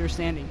for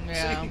understanding.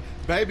 Yeah. See,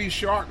 Baby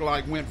Shark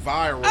went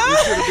viral.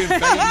 It should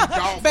have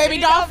been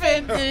Baby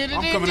Dolphin. Baby Dolphin.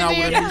 I'm coming out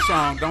with a new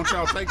song. Don't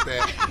y'all take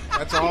that.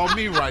 That's all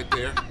me right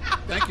there.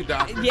 Thank you,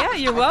 Doctor. Yeah,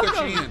 you're welcome.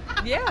 Put you in.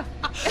 Yeah.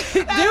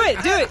 Do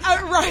it.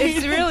 Right.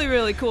 It's really,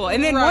 really cool.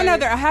 And then one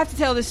other, I have to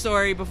tell this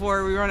story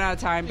before we run out of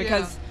time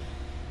because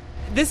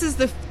this is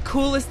the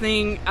coolest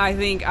thing I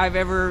think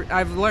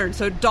I've learned.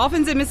 So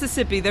dolphins in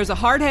Mississippi, there's a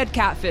hardhead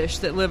catfish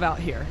that live out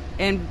here.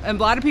 And a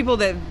lot of people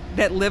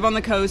that live on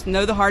the coast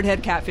know the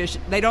hardhead catfish.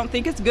 They don't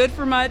think it's good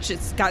for much.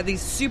 It's got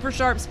these super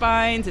sharp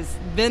spines. It's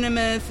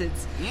venomous.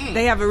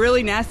 They have a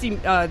really nasty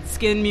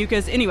skin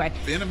mucus. Anyway.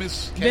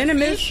 Venomous catfish?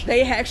 Venomous.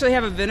 They actually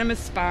have a venomous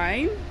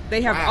spine.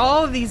 They have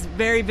all of these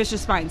very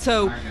vicious spines.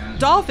 So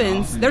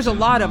dolphins, there's a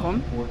lot of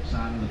them.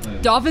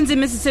 Dolphins in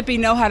Mississippi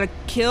know how to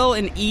kill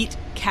and eat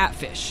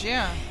catfish.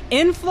 Yeah.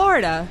 In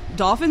Florida,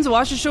 dolphins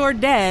wash ashore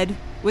dead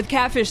with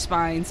catfish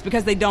spines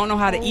because they don't know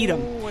how to eat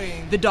them.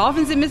 The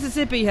dolphins in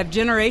Mississippi have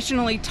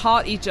generationally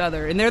taught each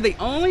other, and they're the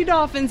only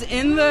dolphins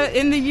in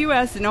the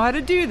U.S. that know how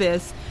to do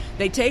this.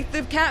 They take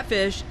the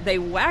catfish, they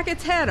whack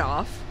its head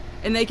off,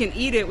 and they can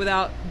eat it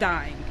without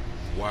dying.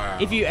 Wow.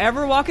 If you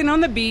ever walking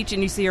on the beach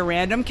and you see a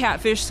random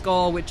catfish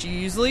skull, which you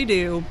usually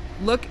do,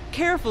 look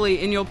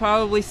carefully and you'll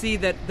probably see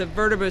that the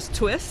vertebrae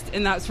twist,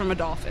 and that's from a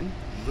dolphin.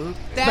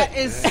 That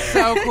is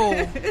so cool.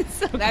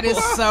 That is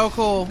so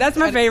cool. That's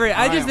my favorite.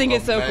 I just think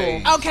it's so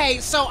cool. Okay,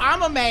 so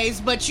I'm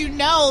amazed, but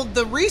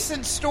the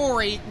recent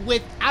story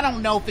with, I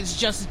don't know if it's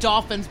just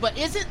dolphins, but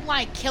is it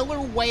like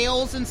killer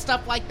whales and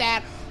stuff like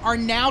that are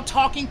now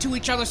talking to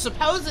each other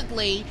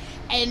supposedly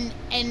and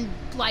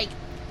like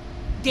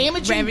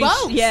damaging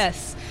boats?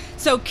 Yes.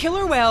 So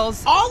killer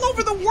whales all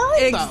over the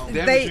world, though.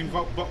 Damaging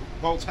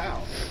boats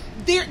how?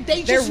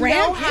 They just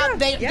know how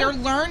they're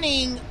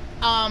learning.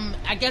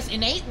 I guess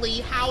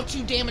innately how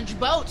to damage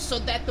boats so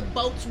that the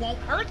boats won't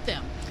hurt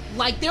them.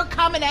 Like they're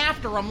coming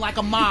after them like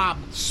a mob.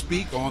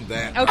 Speak on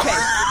that.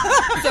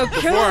 Okay. So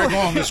before I go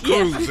on this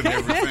cruise and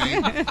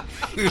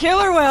everything.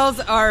 Killer whales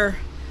are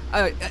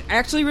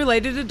actually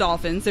related to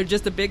dolphins. They're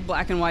just a big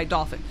black and white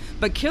dolphin.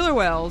 But killer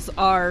whales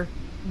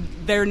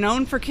they're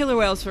known for killer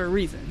whales for a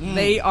reason.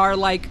 They are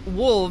like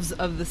wolves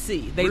of the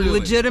sea. They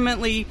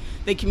legitimately,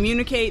 they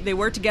communicate, they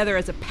work together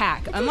as a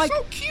pack. But they're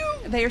so cute.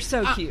 They are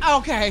so cute.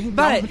 Okay,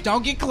 but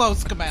don't get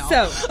close, Kamel.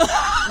 So,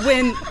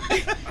 when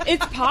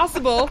it's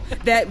possible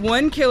that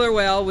one killer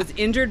whale was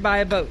injured by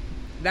a boat.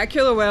 That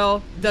killer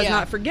whale does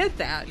not forget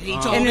that. He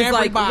told and it's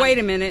everybody. Like, wait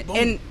a minute. Boom.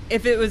 And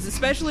if it was,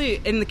 especially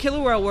in the killer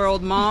whale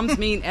world, moms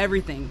mean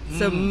everything.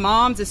 So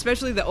moms,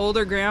 especially the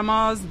older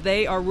grandmas,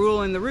 they are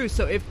ruling the roost.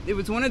 So if it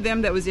was one of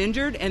them that was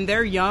injured and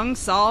their young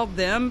saw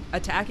them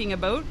attacking a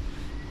boat,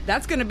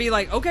 that's going to be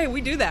like, okay,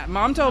 we do that.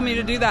 Mom told me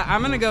to do that.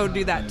 I'm going to go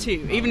do that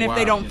too, even if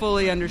they don't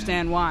fully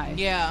understand why.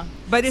 Yeah.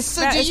 But it's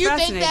so. Do you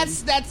think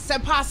that's a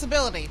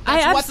possibility?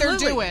 That's what they're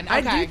doing.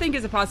 Okay. I do think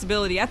it's a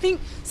possibility. I think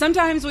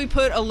sometimes we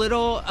put a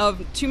little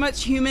of too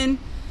much human,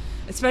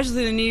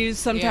 especially the news.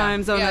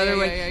 Sometimes on other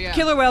way.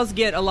 Killer whales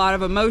get a lot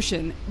of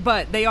emotion,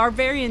 but they are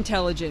very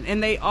intelligent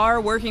and they are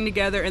working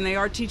together and they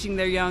are teaching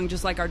their young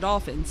just like our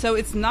dolphins. So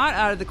it's not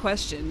out of the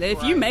question that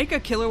if you make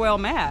a killer whale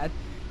mad,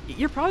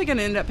 you're probably going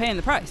to end up paying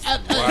the price.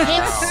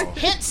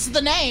 Hence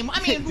the name.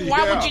 I mean,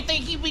 why would you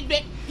think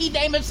he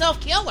named himself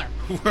Killer?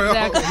 Well,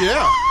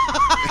 yeah.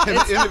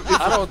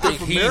 I don't think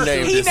he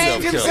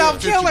named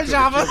himself Killer,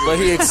 Java. But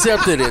he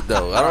accepted it,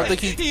 though. I don't think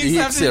he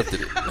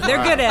accepted it.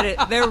 They're good at it.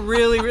 They're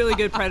really, really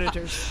good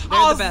predators. They're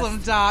awesome, the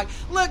best. Doc.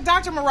 Look,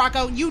 Dr.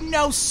 Morocco, you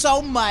know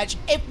so much.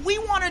 If we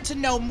wanted to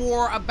know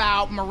more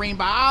about marine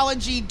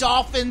biology,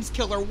 dolphins,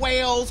 killer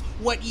whales,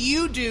 what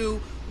you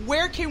do,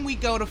 where can we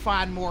go to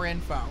find more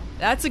info?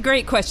 That's a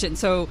great question.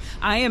 So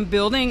I am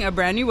building a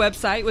brand new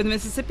website with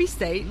Mississippi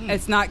State.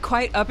 It's not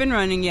quite up and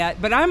running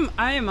yet, but I'm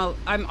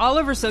all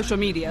over social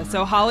media.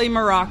 So Holly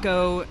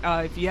Morocco,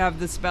 if you have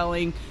the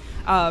spelling,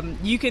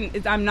 you can.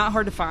 I'm not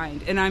hard to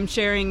find, and I'm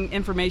sharing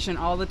information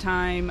all the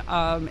time.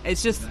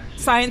 It's just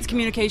science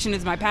communication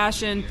is my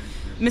passion.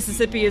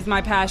 Mississippi is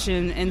my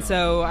passion, and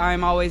so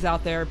I'm always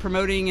out there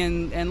promoting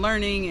and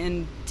learning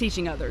and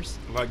teaching others.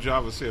 Like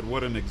Java said,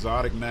 what an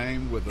exotic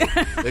name with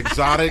an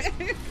exotic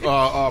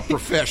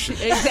profession.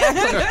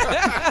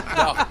 Exactly.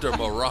 Dr.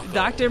 Morocco.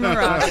 Dr.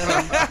 Morocco.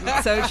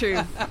 It's so true.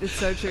 It's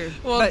so true.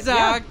 Well, but,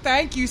 Doc,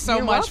 thank you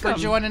so much welcome. for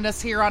joining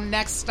us here on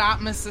Next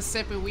Stop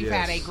Mississippi. We've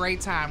had a great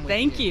time with you.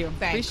 Thank you.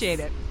 Thanks. Appreciate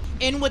it.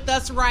 In with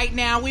us right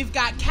now, we've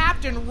got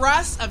Captain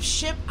Russ of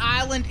Ship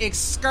Island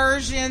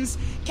Excursions.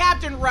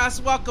 Captain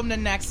Russ, welcome to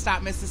Next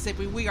Stop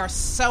Mississippi. We are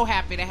so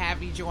happy to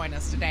have you join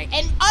us today.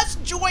 And us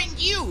join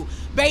you,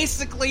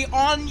 basically,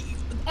 on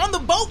the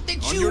boat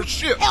that you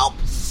help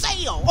sail.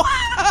 whale.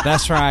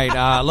 That's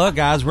right. Look,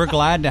 guys, we're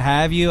glad to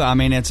have you. I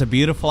mean, it's a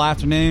beautiful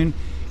afternoon.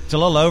 It's a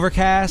little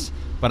overcast,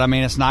 but I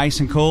mean, it's nice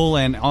and cool.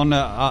 And on the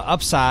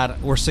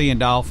upside, we're seeing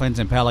dolphins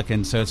and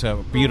pelicans, so it's a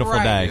beautiful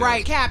day.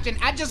 Right, Captain.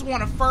 I just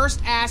want to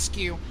first ask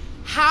you,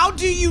 how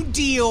do you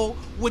deal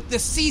with the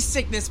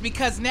seasickness?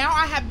 Because now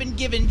I have been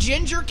given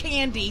ginger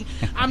candy,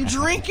 I'm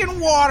drinking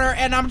water,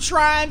 and I'm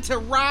trying to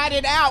ride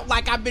it out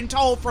like I've been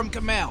told from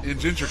Kamel. And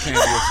ginger candy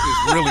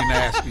is really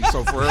nasty,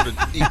 so for her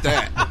to eat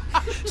that.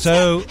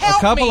 So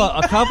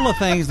a couple of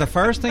things. The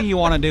first thing you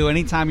want to do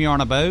anytime you're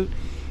on a boat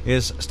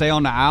is stay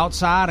on the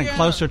outside and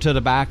closer to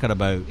the back of the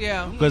boat.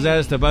 Yeah. Because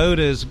as the boat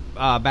is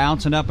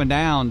bouncing up and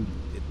down,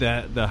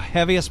 the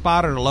heaviest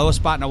spot or the lowest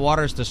spot in the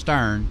water is the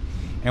stern.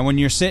 And when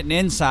you're sitting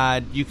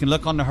inside, you can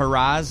look on the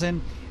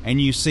horizon and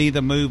you see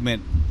the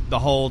movement the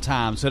whole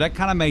time. So that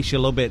kind of makes you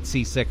a little bit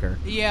seasicker.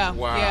 Yeah.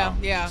 Wow.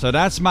 Yeah. So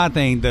that's my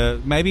thing.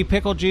 Maybe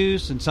pickle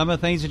juice and some of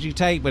the things that you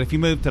take. But if you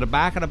move to the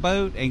back of the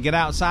boat and get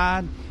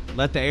outside,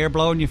 let the air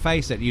blow in your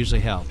face. That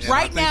usually helps. And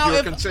right I think now,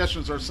 your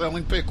concessions are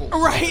selling pickles.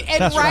 Right,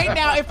 and right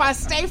now, if I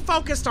stay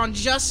focused on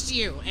just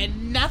you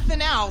and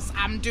nothing else,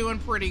 I'm doing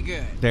pretty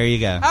good. There you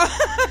go.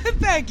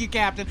 Thank you,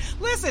 Captain.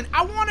 Listen,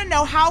 I want to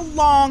know, how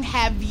long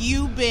have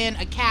you been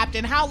a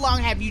captain? How long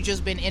have you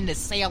just been into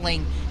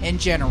sailing in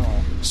general?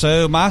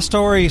 So my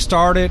story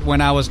started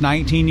when I was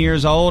 19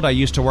 years old. I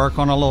used to work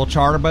on a little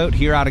charter boat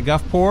here out of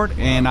Gulfport,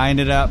 and I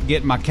ended up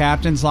getting my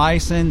captain's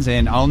license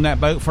and owned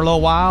that boat for a little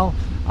while.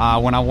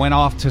 When I went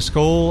off to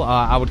school,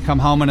 I would come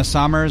home in the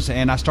summers,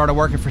 and I started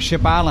working for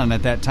Ship Island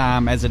at that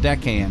time as a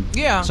deckhand.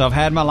 Yeah. So I've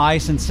had my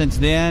license since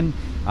then.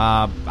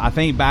 I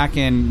think back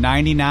in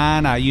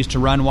 '99, I used to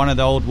run one of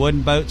the old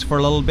wooden boats for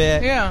a little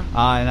bit. Yeah.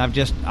 And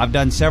I've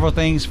done several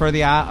things for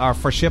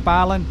for Ship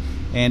Island.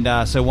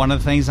 And so one of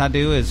the things I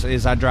do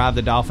is I drive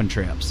the dolphin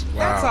trips. Wow.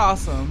 That's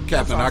awesome.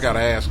 Captain, I got to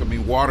ask, I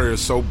mean, water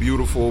is so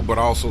beautiful, but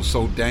also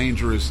so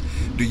dangerous.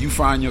 Do you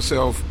find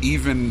yourself,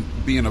 even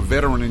being a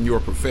veteran in your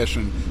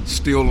profession,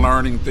 still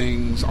learning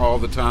things all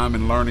the time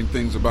and learning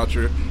things about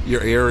your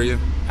area?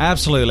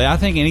 Absolutely. I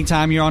think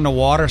anytime you're on the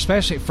water,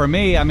 especially for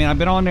me, I mean, I've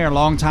been on there a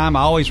long time.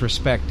 I always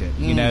respect it.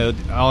 You know,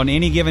 on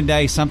any given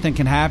day, something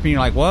can happen. You're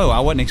like, whoa,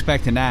 I wasn't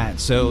expecting that.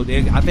 So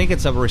I think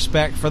it's a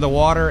respect for the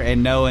water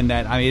and knowing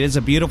that, I mean, it is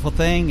a beautiful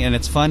thing and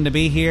it's fun to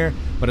be here.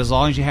 But as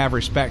long as you have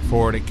respect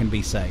for it, it can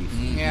be safe.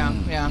 Yeah.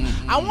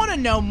 I want to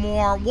know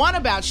more, one,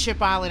 about Ship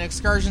Island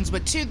Excursions,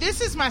 but two, this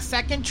is my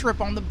second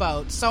trip on the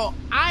boat. So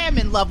I am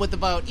in love with the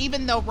boat,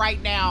 even though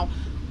right now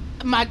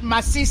my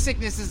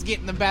seasickness is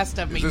getting the best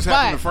of me. Did this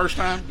happen the first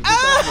time?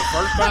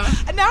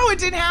 No, it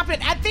didn't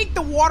happen. I think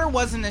the water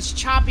wasn't as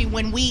choppy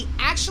when we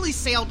actually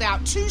sailed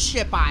out to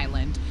Ship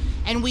Island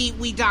and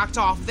we docked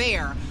off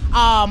there.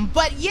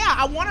 But yeah,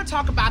 I want to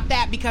talk about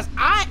that because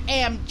I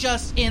am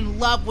just in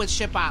love with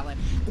Ship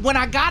Island. When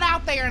I got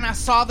out there and I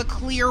saw the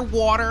clear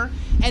water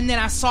and then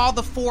I saw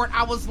the fort,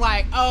 I was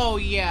like, oh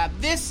yeah,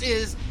 this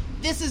is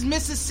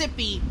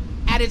Mississippi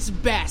at its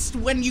best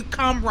when you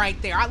come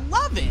right there. I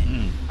love it.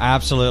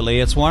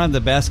 Absolutely. It's one of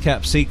the best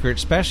kept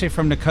secrets, especially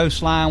from the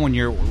coastline when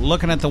you're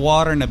looking at the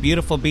water and the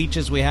beautiful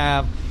beaches we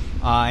have,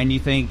 and you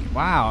think,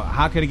 wow,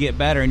 how could it get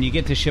better? And you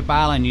get to Ship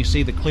Island, you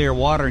see the clear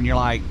water, and you're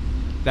like,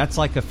 that's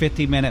like a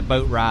 50-minute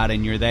boat ride,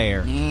 and you're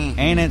there.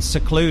 And it's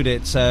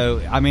secluded, so,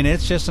 I mean,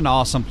 it's just an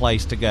awesome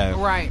place to go.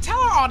 Right. Tell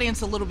our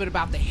audience a little bit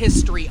about the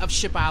history of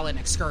Ship Island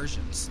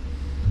Excursions.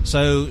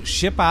 So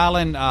Ship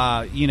Island, the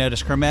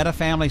Scrametta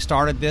family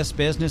started this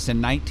business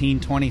in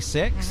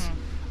 1926.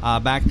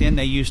 Back then,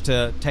 they used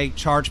to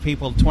charge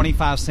people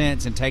 25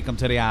 cents and take them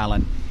to the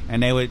island.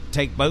 And they would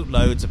take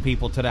boatloads of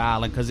people to the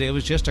island because it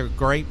was just a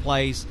great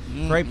place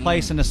in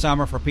the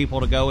summer for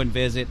people to go and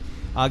visit.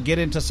 Get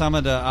into some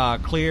of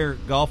the clear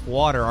Gulf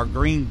water or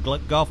green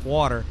Gulf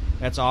water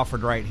that's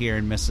offered right here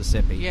in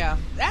Mississippi. Yeah,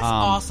 that's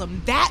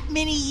awesome. That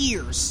many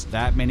years.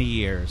 That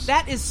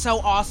is so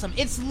awesome.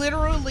 It's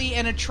literally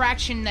an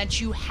attraction that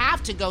you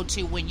have to go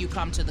to when you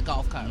come to the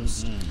Gulf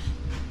Coast.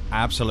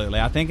 Absolutely.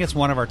 I think it's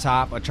one of our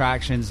top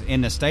attractions in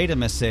the state of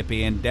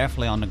Mississippi and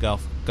definitely on the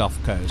Gulf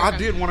Coast. I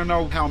did want to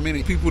know, how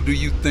many people do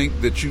you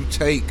think that you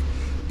take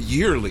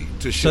yearly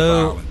to Ship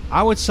Island?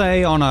 I would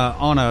say on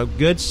a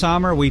good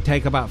summer we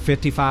take about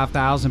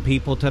 55,000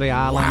 people to the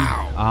island.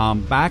 Wow.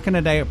 Back in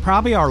the day,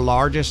 probably our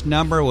largest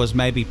number was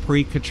maybe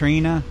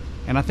pre-Katrina,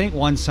 and I think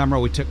one summer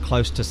we took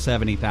close to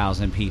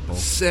 70,000 people.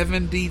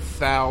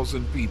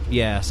 70,000 people.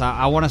 Yes,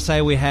 I want to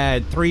say we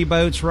had 3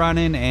 boats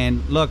running,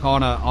 and look,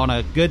 on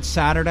a good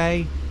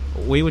Saturday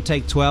we would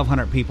take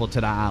 1,200 people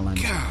to the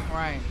island. God.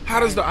 Right.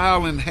 How does the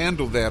island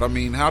handle that? I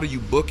mean, how do you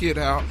book it?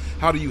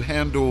 How do you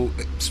handle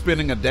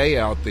spending a day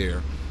out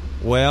there?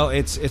 Well,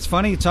 it's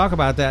funny you talk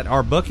about that.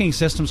 Our booking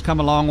system's come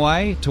a long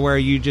way to where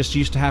you just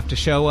used to have to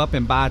show up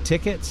and buy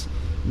tickets.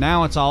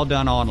 Now it's all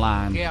done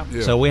online. Yeah.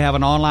 So we have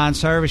an online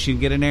service. You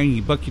can get in there and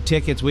you book your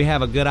tickets. We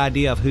have a good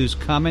idea of who's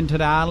coming to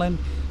the island,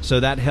 so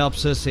that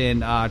helps us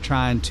in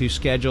trying to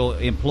schedule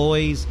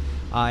employees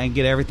and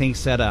get everything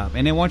set up.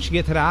 And then once you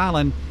get to the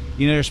island,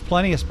 there's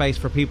plenty of space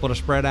for people to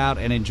spread out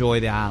and enjoy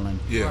the island.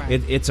 Yeah.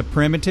 Right. It's a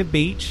primitive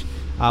beach.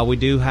 We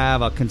do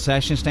have a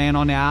concession stand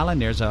on the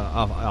island. There's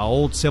a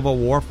old Civil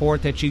War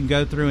fort that you can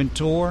go through and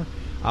tour.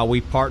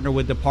 We partner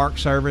with the Park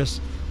Service,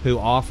 who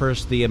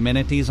offers the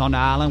amenities on the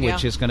island,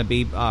 which is going to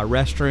be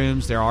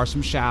restrooms. There are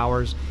some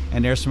showers,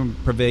 and there's some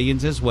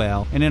pavilions as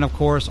well. And then, of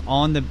course,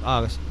 on the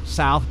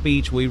South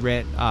Beach, we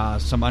rent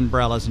some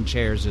umbrellas and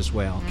chairs as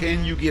well.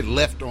 Can you get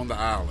left on the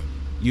island?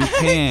 You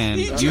can.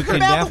 You can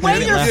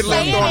definitely get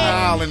left on the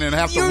island and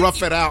have to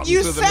rough it out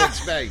until the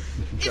next day.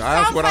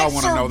 That's what I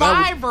want to know.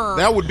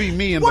 That would be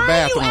me in the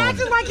bathroom. Why are you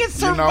acting like it's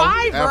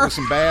Survivor? After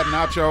some bad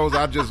nachos,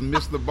 I just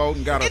missed the boat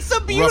and got to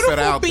rough it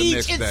out the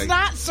next day. It's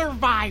not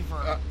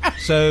Survivor.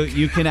 So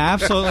you can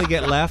absolutely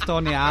get left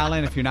on the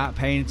island if you're not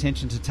paying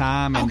attention to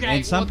time.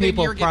 And some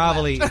people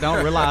probably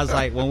don't realize,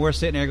 like, when we're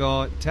sitting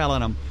there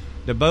telling them,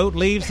 the boat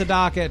leaves the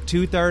dock at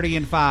 2:30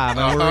 and 5,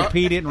 and we'll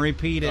repeat it and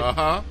repeat it.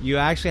 You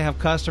actually have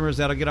customers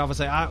that'll get off and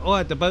say,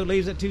 what, the boat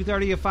leaves at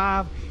 2:30 and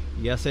 5?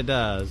 Yes, it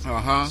does.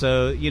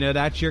 So,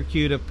 that's your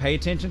cue to pay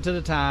attention to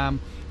the time,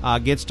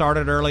 get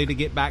started early to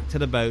get back to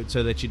the boat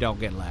so that you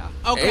don't get left.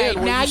 Okay,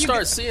 and when you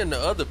start seeing the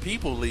other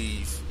people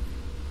leave,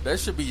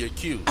 that should be your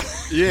cue.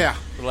 Yeah.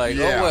 Like,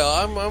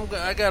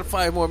 I got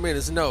 5 more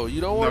minutes. No,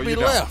 you don't want to be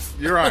left.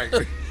 You're right.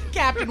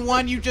 Captain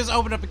One, you just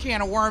opened up a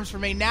can of worms for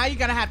me. Now you're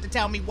going to have to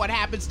tell me what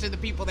happens to the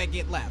people that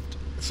get left.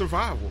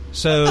 Survival.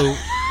 So,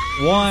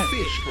 one,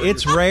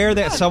 it's rare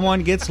that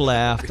someone gets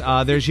left.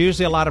 There's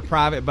usually a lot of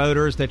private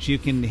boaters that you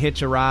can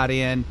hitch a ride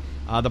in.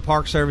 The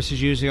Park Service is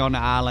usually on the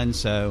island,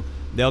 so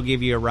they'll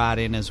give you a ride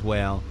in as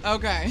well.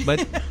 Okay.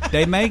 But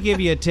they may give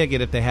you a ticket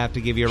if they have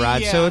to give you a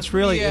ride. So it's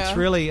really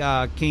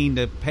keen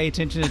to pay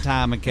attention to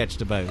time and catch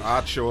the boat.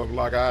 I'd show up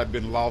like I had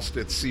been lost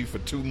at sea for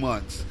 2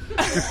 months.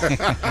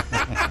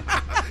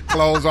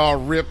 Clothes all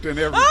ripped and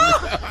everything.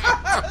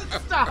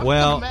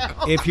 Well,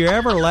 if you're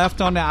ever left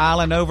on the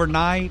island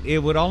overnight, it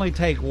would only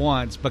take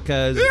once,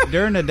 because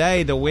during the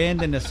day the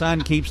wind and the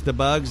sun keeps the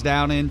bugs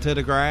down into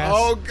the grass.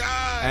 Oh,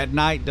 God. At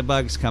night the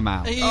bugs come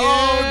out.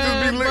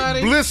 Yeah,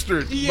 just be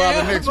blistered by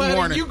the next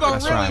morning. You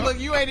gonna look.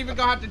 You ain't even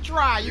gonna have to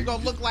try. You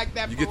gonna look like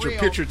that. You for get your real.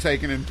 picture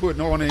taken and put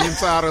on the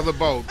inside of the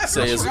boat.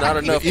 Say it's not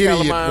enough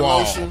calamine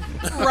lotion.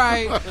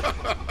 Right,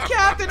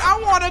 Captain. I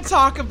want to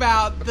talk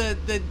about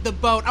the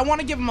boat. I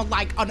want to give them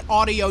an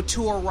audio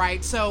tour,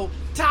 right? So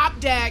top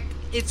deck,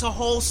 it's a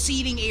whole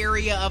seating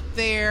area up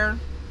there.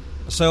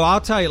 So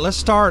I'll tell you, let's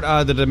start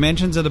the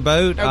dimensions of the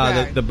boat.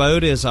 Okay. The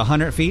boat is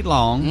 100 feet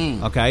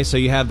long. Okay, so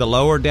you have the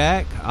lower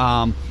deck.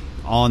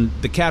 On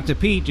the Captain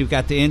Pete, you've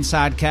got the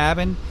inside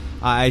cabin.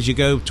 As you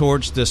go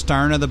towards the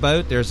stern of the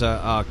boat, there's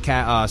a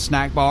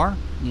snack bar.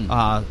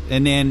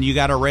 And then you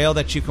got a rail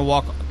that you can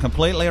walk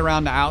completely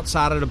around the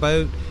outside of the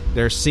boat.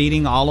 There's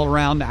seating all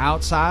around the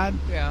outside,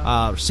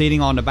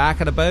 seating on the back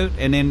of the boat,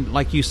 and then,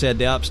 like you said,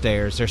 the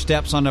upstairs. There's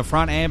steps on the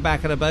front and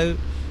back of the boat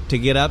to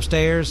get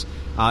upstairs.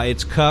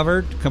 It's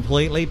covered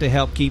completely to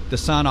help keep the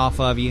sun off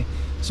of you,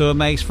 so it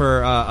makes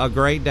for a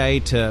great day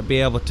to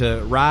be able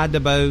to ride the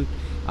boat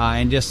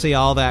and just see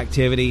all the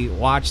activity,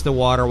 watch the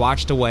water,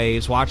 watch the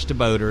waves, watch the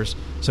boaters.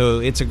 So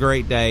it's a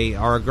great day,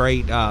 or a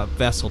great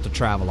vessel to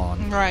travel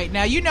on. Right.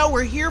 Now,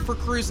 we're here for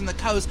Cruising the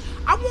Coast.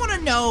 I want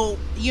to know,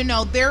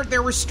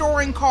 they're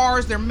restoring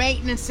cars, they're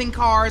maintaining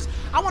cars.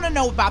 I want to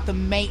know about the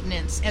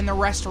maintenance and the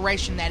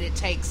restoration that it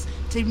takes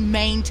to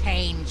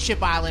maintain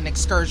Ship Island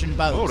excursion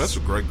boats. Oh, that's a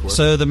great question.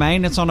 So the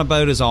maintenance on a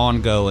boat is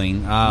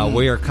ongoing.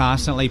 We are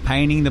constantly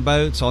painting the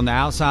boats on the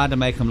outside to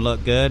make them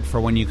look good for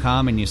when you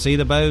come and you see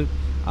the boat.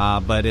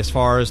 But as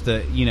far as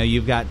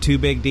you've got 2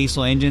 big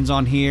diesel engines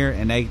on here,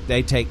 and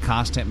they take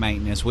constant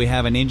maintenance. We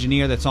have an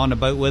engineer that's on the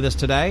boat with us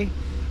today,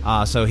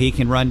 so he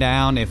can run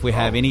down if we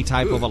have any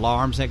type of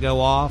alarms that go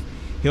off.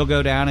 He'll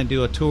go down and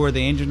do a tour of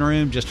the engine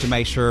room just to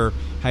make sure,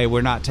 hey,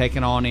 we're not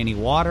taking on any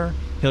water.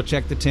 He'll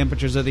check the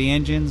temperatures of the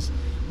engines.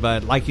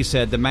 But like you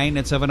said, the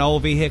maintenance of an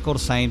old vehicle, the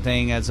same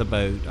thing as a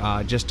boat.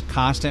 Just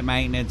constant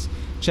maintenance,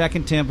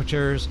 checking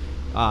temperatures,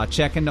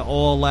 checking the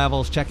oil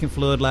levels, checking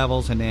fluid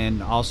levels, and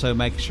then also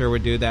making sure we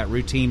do that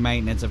routine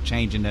maintenance of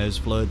changing those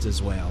fluids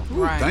as well.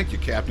 Ooh, right. Thank you,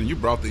 Captain. You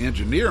brought the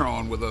engineer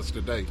on with us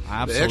today.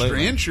 Absolutely. The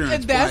extra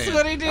insurance That's plan.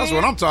 what he did. That's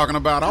what I'm talking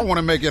about. I want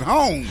to make it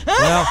home.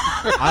 Well,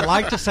 I'd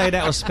like to say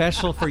that was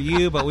special for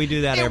you, but we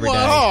do that every day.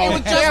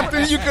 Oh,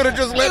 Captain, you could have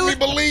just let me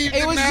believe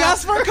it. It was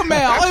just for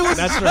Kamel. It was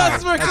That's just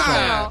right. for That's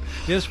Kamel. Right.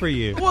 Just for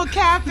you. Well,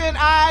 Captain,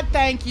 I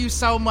thank you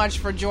so much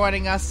for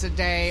joining us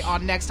today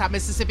on Next Stop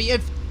Mississippi.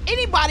 If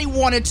anybody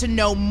wanted to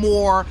know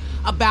more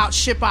about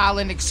Ship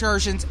Island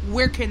Excursions,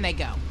 where can they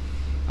go?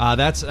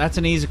 That's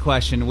an easy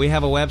question. We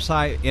have a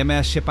website,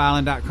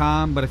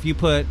 msshipisland.com, but if you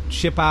put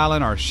Ship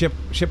Island or Ship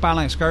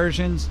Island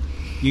Excursions,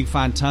 you can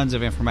find tons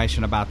of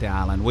information about the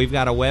island. We've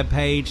got a web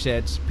page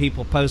that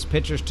people post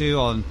pictures to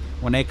on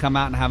when they come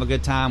out and have a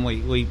good time.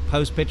 We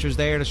post pictures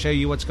there to show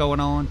you what's going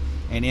on,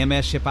 and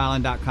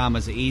msshipisland.com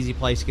is an easy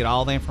place to get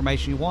all the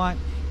information you want.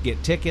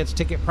 get tickets,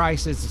 ticket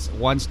prices. It's a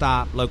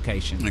one-stop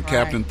location. And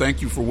Captain,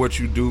 thank you for what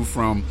you do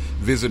from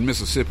Visit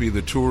Mississippi,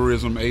 the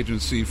tourism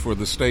agency for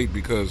the state,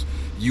 because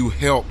you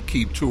help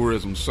keep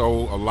tourism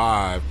so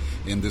alive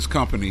in this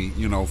company,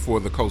 you know, for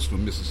the coast of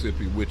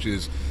Mississippi, which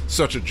is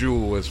such a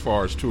jewel as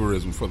far as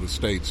tourism for the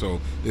state.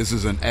 So this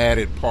is an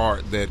added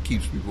part that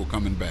keeps people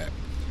coming back.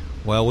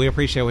 Well, we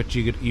appreciate what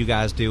you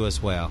guys do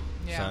as well.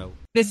 Yeah. So.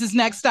 This is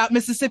Next Stop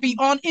Mississippi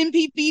on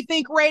MPB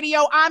Think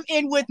Radio. I'm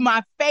in with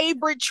my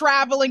favorite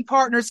traveling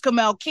partners,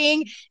 Kamel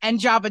King and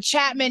Java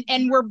Chapman,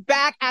 and we're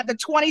back at the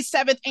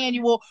 27th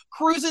annual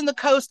Cruisin' the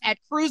Coast at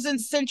Cruisin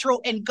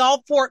Central in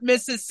Gulfport,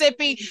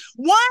 Mississippi.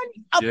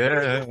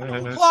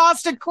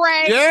 Applause to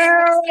Craig.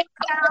 Yeah.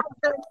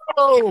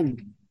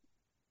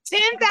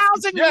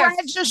 10,000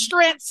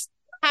 registrants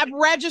have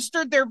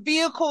registered their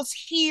vehicles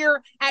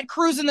here at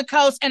Cruisin' the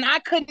Coast, and I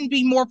couldn't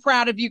be more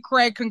proud of you,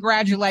 Craig.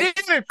 Congratulations.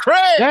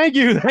 Craig! Thank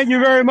you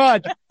very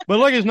much. But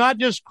look, it's not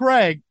just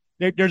Craig.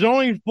 There's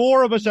only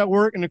 4 of us that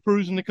work in the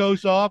Cruisin' the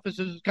Coast office.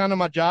 This is kind of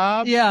my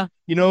job. Yeah.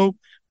 You know,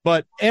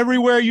 but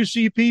everywhere you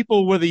see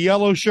people with a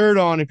yellow shirt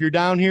on, if you're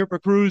down here for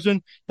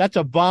cruising, that's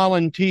a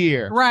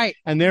volunteer. Right.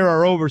 And there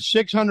are over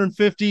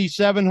 650,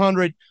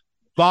 700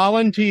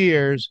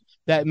 volunteers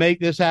that make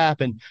this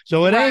happen.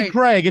 So it ain't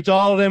Craig, it's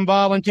all of them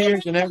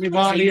volunteers and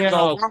everybody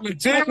else.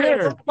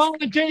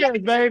 Volunteers,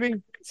 baby.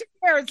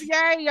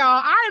 Yeah, y'all.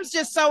 I am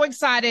just so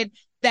excited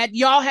that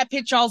y'all have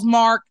hit y'all's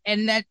mark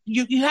and that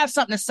you have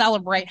something to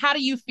celebrate. How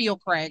do you feel,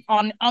 Craig,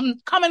 on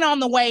coming on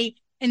the way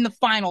in the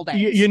final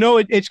days? You know,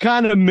 it's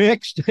kind of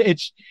mixed.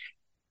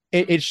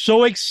 It's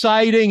so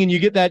exciting, and you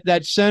get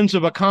that sense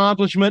of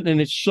accomplishment,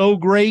 and it's so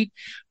great.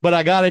 But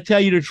I got to tell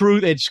you the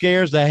truth, it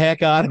scares the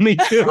heck out of me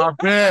too. I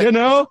bet. You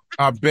know?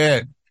 I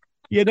bet.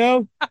 You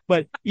know?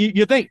 But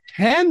you think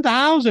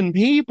 10,000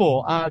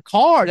 people,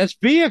 car, that's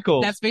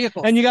vehicles. That's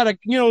vehicles. And you got to,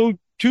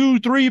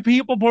 2-3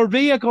 people per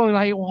vehicle, and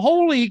like,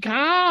 holy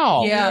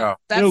cow. Yeah.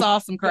 That's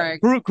awesome,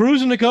 Craig.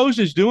 Cruising the Coast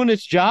is doing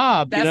its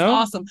job. That's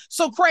awesome.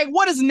 So, Craig,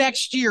 what does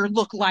next year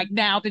look like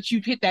now that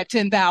you've hit that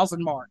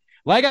 10,000 mark?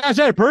 Like I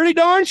said, pretty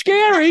darn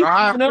scary.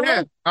 I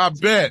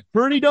bet.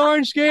 Pretty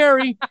darn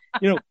scary.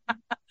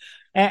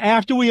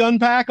 After we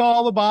unpack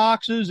all the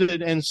boxes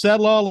and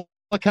settle all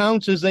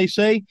accounts, as they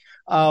say,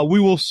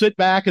 we will sit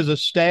back as a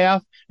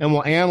staff and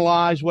we'll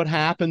analyze what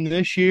happened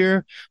this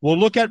year. We'll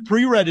look at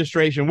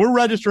pre-registration. We're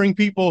registering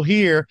people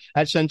here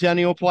at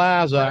Centennial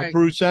Plaza, at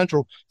Cruise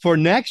Central, for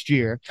next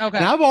year. Okay.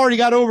 And I've already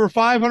got over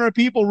 500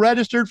 people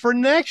registered for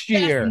next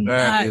year.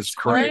 That is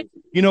great.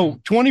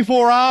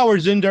 24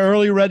 hours into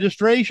early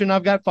registration,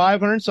 I've got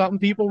 500-something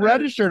people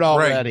registered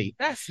already.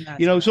 That's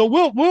nuts. So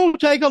we'll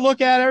take a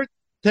look at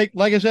it.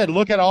 Like I said,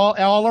 look at all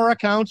our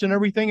accounts and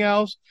everything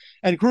else.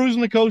 And Cruisin'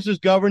 the Coast is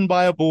governed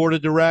by a board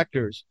of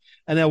directors.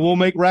 And then we'll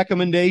make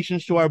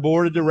recommendations to our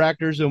board of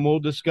directors, and we'll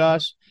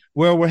discuss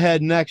where we're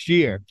heading next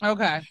year.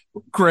 Okay.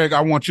 Craig,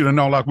 I want you to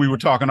know, like we were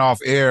talking off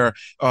air,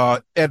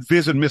 at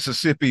Visit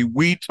Mississippi,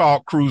 we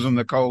talk Cruising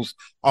the Coast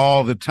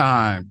all the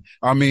time.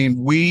 I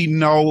mean, we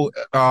know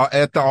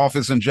at the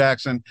office in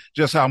Jackson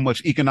just how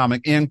much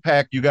economic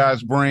impact you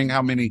guys bring,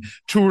 how many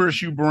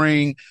tourists you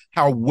bring,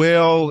 how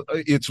well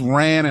it's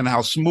ran and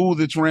how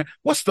smooth it's ran.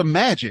 What's the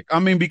magic? I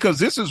mean, because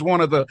this is one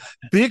of the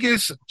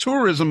biggest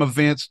tourism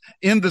events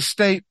in the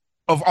state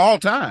of all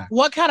time.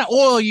 What kind of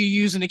oil are you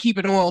using to keep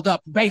it oiled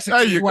up?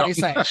 Basically, is what he's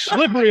saying.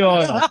 Slippery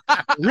oil,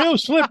 real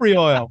slippery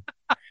oil.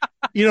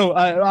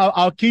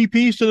 Our key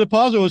piece to the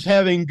puzzle is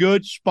having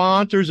good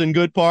sponsors and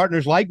good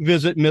partners like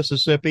Visit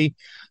Mississippi,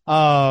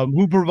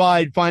 who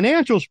provide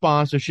financial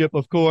sponsorship,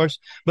 of course,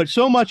 but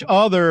so much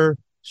other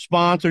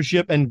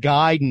sponsorship and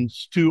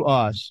guidance to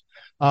us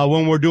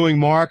when we're doing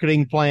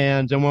marketing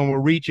plans and when we're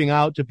reaching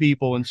out to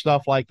people and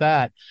stuff like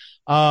that.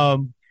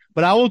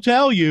 But I will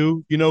tell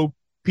you,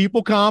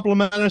 people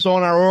compliment us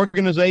on our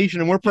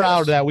organization, and we're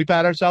proud of that. We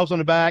pat ourselves on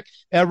the back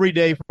every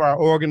day for our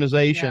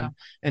organization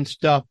and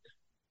stuff.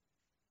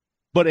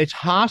 But it's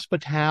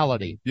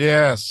hospitality.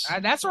 Yes.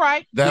 That's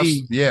right.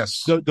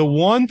 Yes. The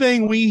one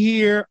thing we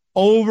hear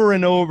over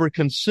and over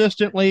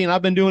consistently, and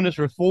I've been doing this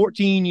for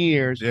 14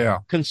 years,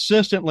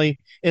 consistently,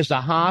 is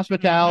the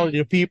hospitality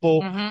of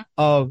people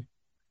of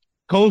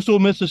coastal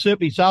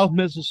Mississippi, South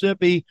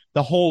Mississippi,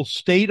 the whole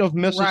state of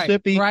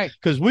Mississippi. Right.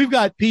 Because we've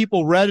got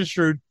people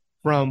registered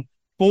from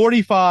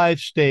 45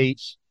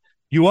 states.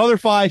 You other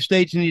 5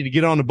 states need to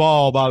get on the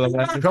ball, by the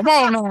way. Come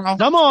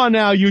on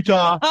now,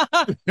 Utah.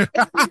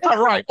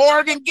 All right.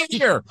 Oregon, get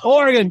here.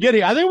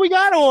 I think we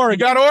got Oregon.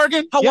 You got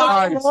Oregon?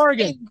 Hawaii.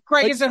 Oregon.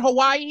 Craig, is it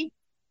Hawaii?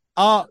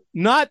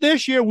 Not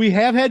this year. We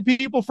have had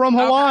people from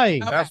Hawaii.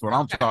 Okay. That's what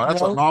I'm talking.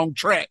 That's a long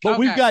trek. But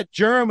we've got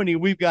Germany.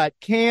 We've got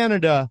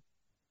Canada.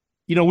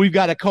 We've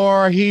got a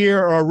car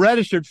here or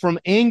registered from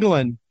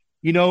England,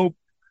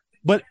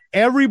 but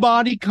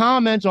everybody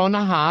comments on the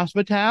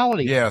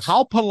hospitality. Yes.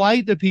 How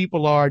polite the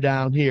people are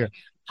down here.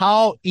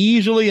 How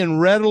easily and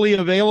readily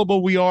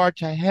available we are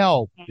to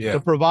help,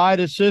 to provide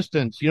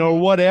assistance,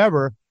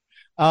 whatever.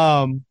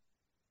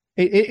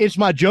 It's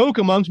my joke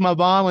amongst my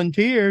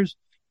volunteers.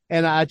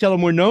 And I tell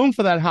them we're known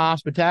for that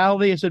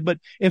hospitality. I said, but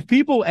if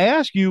people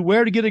ask you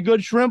where to get a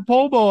good shrimp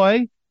po'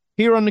 boy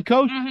here on the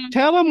coast,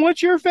 tell them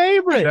what's your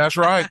favorite. That's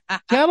right.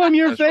 Tell them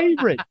your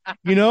favorite,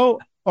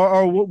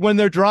 or when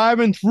they're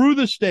driving through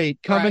the state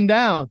coming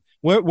down,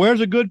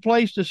 where's a good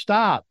place to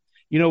stop?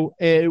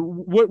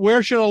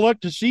 Where should I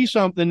look to see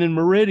something in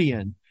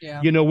Meridian?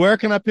 Yeah. Where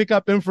can I pick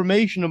up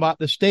information about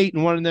the state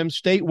in one of them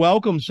state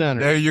welcome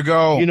centers? There you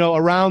go.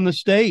 Around the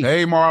state.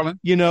 Hey, Marlon.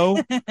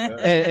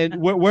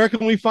 And where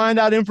can we find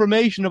out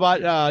information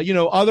about,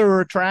 other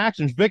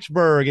attractions,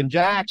 Vicksburg and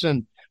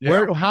Jackson?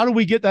 Yeah. How do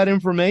we get that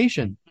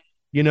information?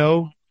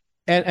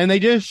 And they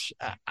just,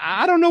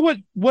 I don't know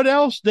what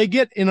else they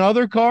get in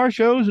other car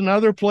shows and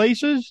other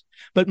places.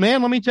 But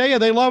man, let me tell you,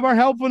 they love our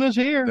helpfulness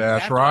here.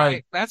 That's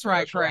right. That's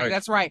right, Craig.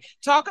 That's right.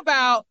 Talk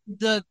about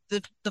the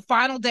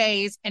final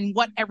days and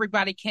what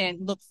everybody can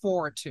look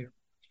forward to.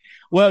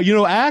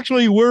 Well,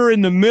 actually, we're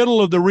in the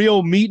middle of the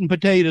real meat and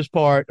potatoes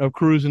part of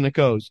Cruisin' the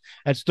Coast.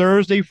 That's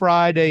Thursday,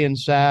 Friday, and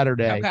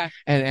Saturday. Okay.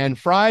 And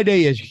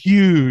Friday is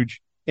huge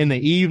in the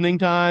evening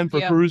time for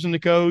Cruisin' the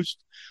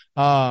Coast.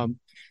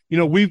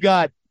 We've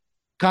got,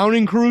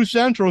 counting Cruise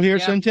Central here,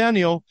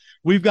 Centennial,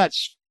 we've got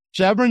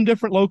 7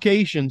 different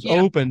locations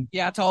open.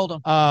 Yeah, I told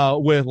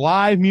them. With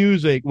live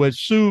music, with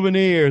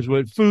souvenirs,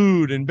 with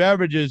food and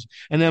beverages,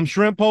 and them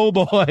shrimp po'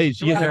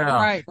 boys,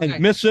 Right. And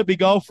Mississippi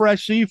Gulf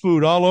fresh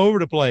seafood all over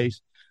the place.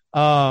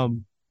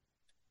 So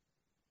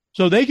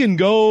they can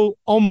go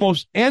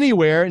almost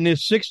anywhere in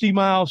this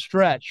 60-mile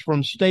stretch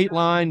from state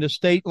line to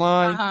state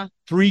line,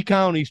 3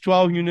 counties,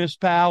 12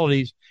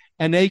 municipalities,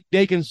 and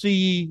they can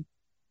see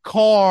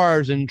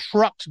cars and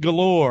trucks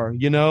galore,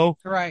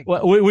 Right.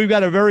 We've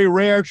got a very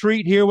rare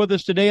treat here with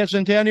us today at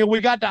Centennial.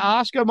 We got the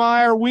Oscar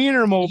Mayer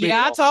Wienermobile.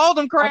 Yeah, I told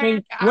them,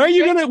 Craig. Where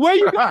you gonna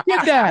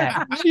get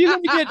that? Where you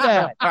gonna get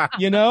that?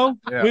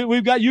 Yeah.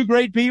 We've got you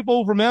great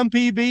people from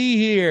MPB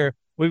here.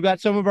 We've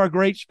got some of our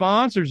great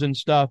sponsors and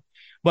stuff.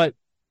 But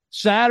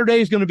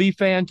Saturday's going to be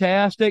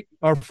fantastic.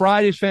 Or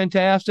Friday's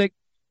fantastic.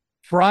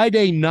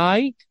 Friday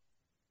night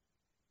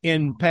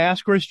in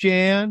Pass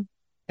Christian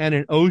and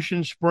in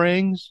Ocean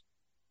Springs.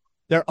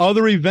 There are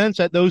other events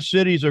at those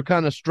cities are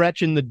kind of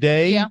stretching the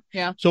day.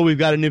 Yeah. So we've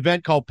got an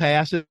event called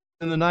Pass in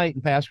the Night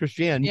in Pass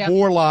Christian.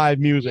 More live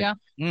music,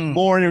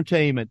 more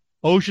entertainment.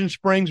 Ocean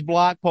Springs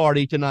block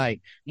party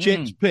tonight.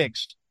 Chicks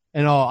Picks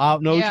and all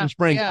out in Ocean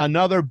Springs. Yeah.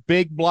 Another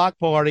big block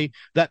party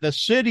that the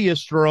city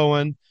is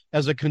throwing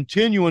as a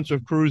continuance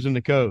of Cruisin'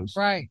 the Coast.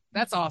 Right.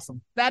 That's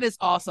awesome. That is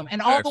awesome.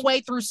 And all the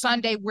way through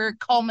Sunday where it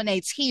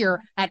culminates here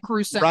at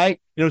Cruisin'.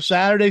 Right.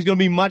 Saturday's going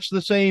to be much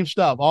the same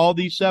stuff. All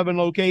these 7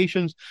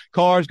 locations,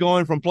 cars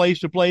going from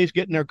place to place,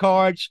 getting their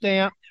cards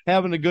stamped,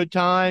 having a good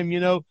time,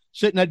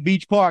 sitting at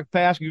Beach Park.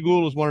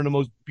 Pascagoula is one of the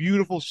most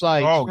beautiful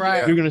sights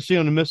you're going to see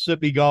on the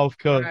Mississippi Gulf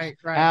Coast.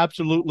 Right.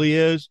 Absolutely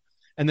is.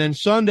 And then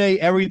Sunday,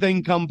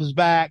 everything comes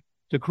back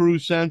to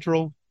Cruise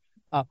Central.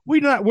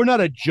 We're not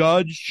a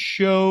judge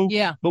show,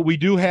 but we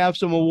do have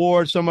some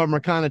awards. Some of them are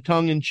kind of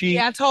tongue in cheek.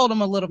 Yeah, I told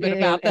them a little bit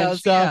about those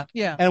stuff.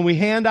 Yeah. And we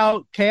hand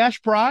out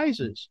cash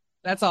prizes.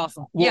 That's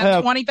awesome.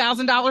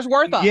 $20,000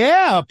 worth of.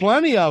 Yeah,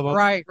 plenty of them.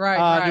 Right.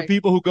 To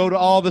people who go to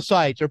all the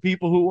sites or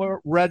people who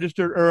are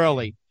registered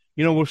early.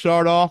 We'll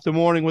start off the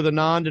morning with a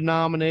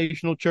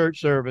non-denominational church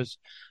service.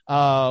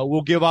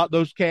 We'll give out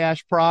those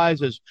cash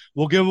prizes.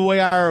 We'll give away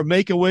our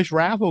Make-A-Wish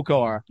raffle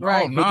car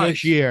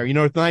this year.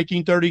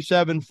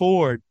 1937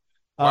 Ford.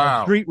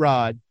 Street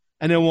rod,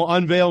 and then we'll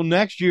unveil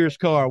next year's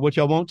car, which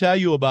I won't tell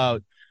you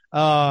about,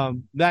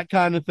 that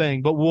kind of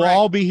thing. But we'll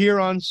all be here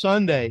on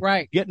Sunday,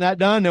 getting that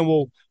done, and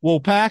we'll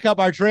pack up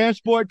our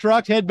transport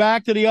trucks, head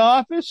back to the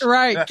office.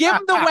 Right. Give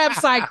them the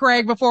website,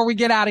 Craig, before we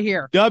get out of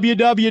here.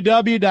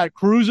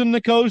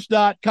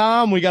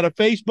 www.cruisinthcoast.com. We got a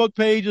Facebook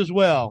page as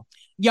well.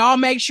 Y'all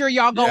make sure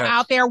y'all go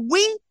out there.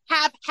 We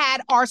have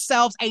had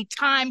ourselves a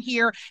time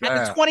here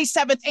at the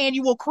 27th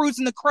annual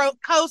Cruisin' the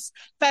Coast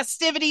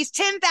festivities.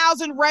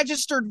 10,000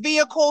 registered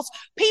vehicles,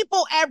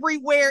 people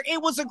everywhere.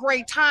 It was a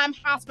great time.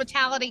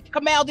 Hospitality.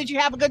 Kamel, did you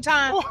have a good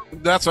time? Oh,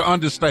 that's an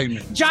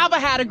understatement. Java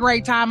had a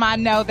great time. I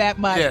know that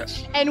much.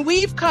 Yes. And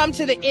we've come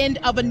to the end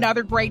of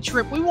another great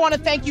trip. We want to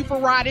thank you for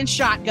riding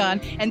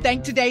shotgun and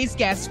thank today's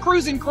guests,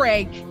 Cruisin'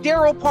 Craig,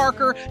 Daryl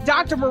Parker,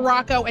 Dr.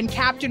 Morocco, and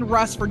Captain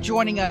Russ for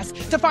joining us.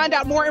 To find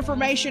out more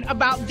information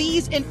about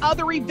these and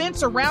other events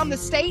around the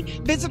state,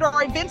 visit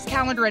our events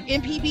calendar at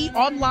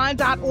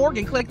mpbonline.org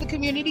and click the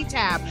community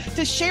tab.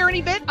 To share an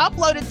event,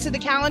 upload it to the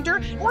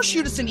calendar or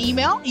shoot us an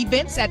email,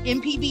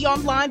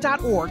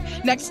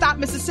 events@mpbonline.org. Next Stop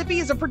Mississippi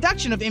is a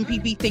production of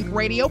MPB Think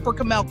Radio. For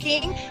Kamel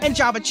King and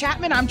Java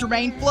Chapman, I'm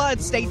Jermaine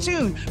Flood. Stay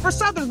tuned for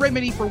Southern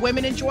Remedy for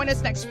Women and join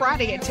us next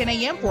Friday at 10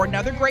 a.m. for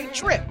another great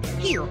trip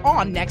here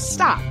on Next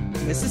Stop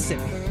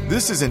Mississippi.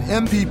 This is an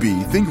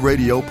MPB Think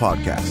Radio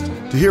podcast.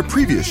 To hear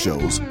previous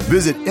shows,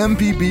 visit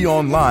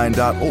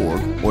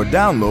mpbonline.org or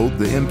download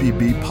the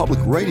MPB Public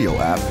Radio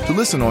app to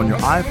listen on your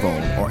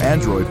iPhone or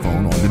Android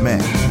phone on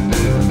demand.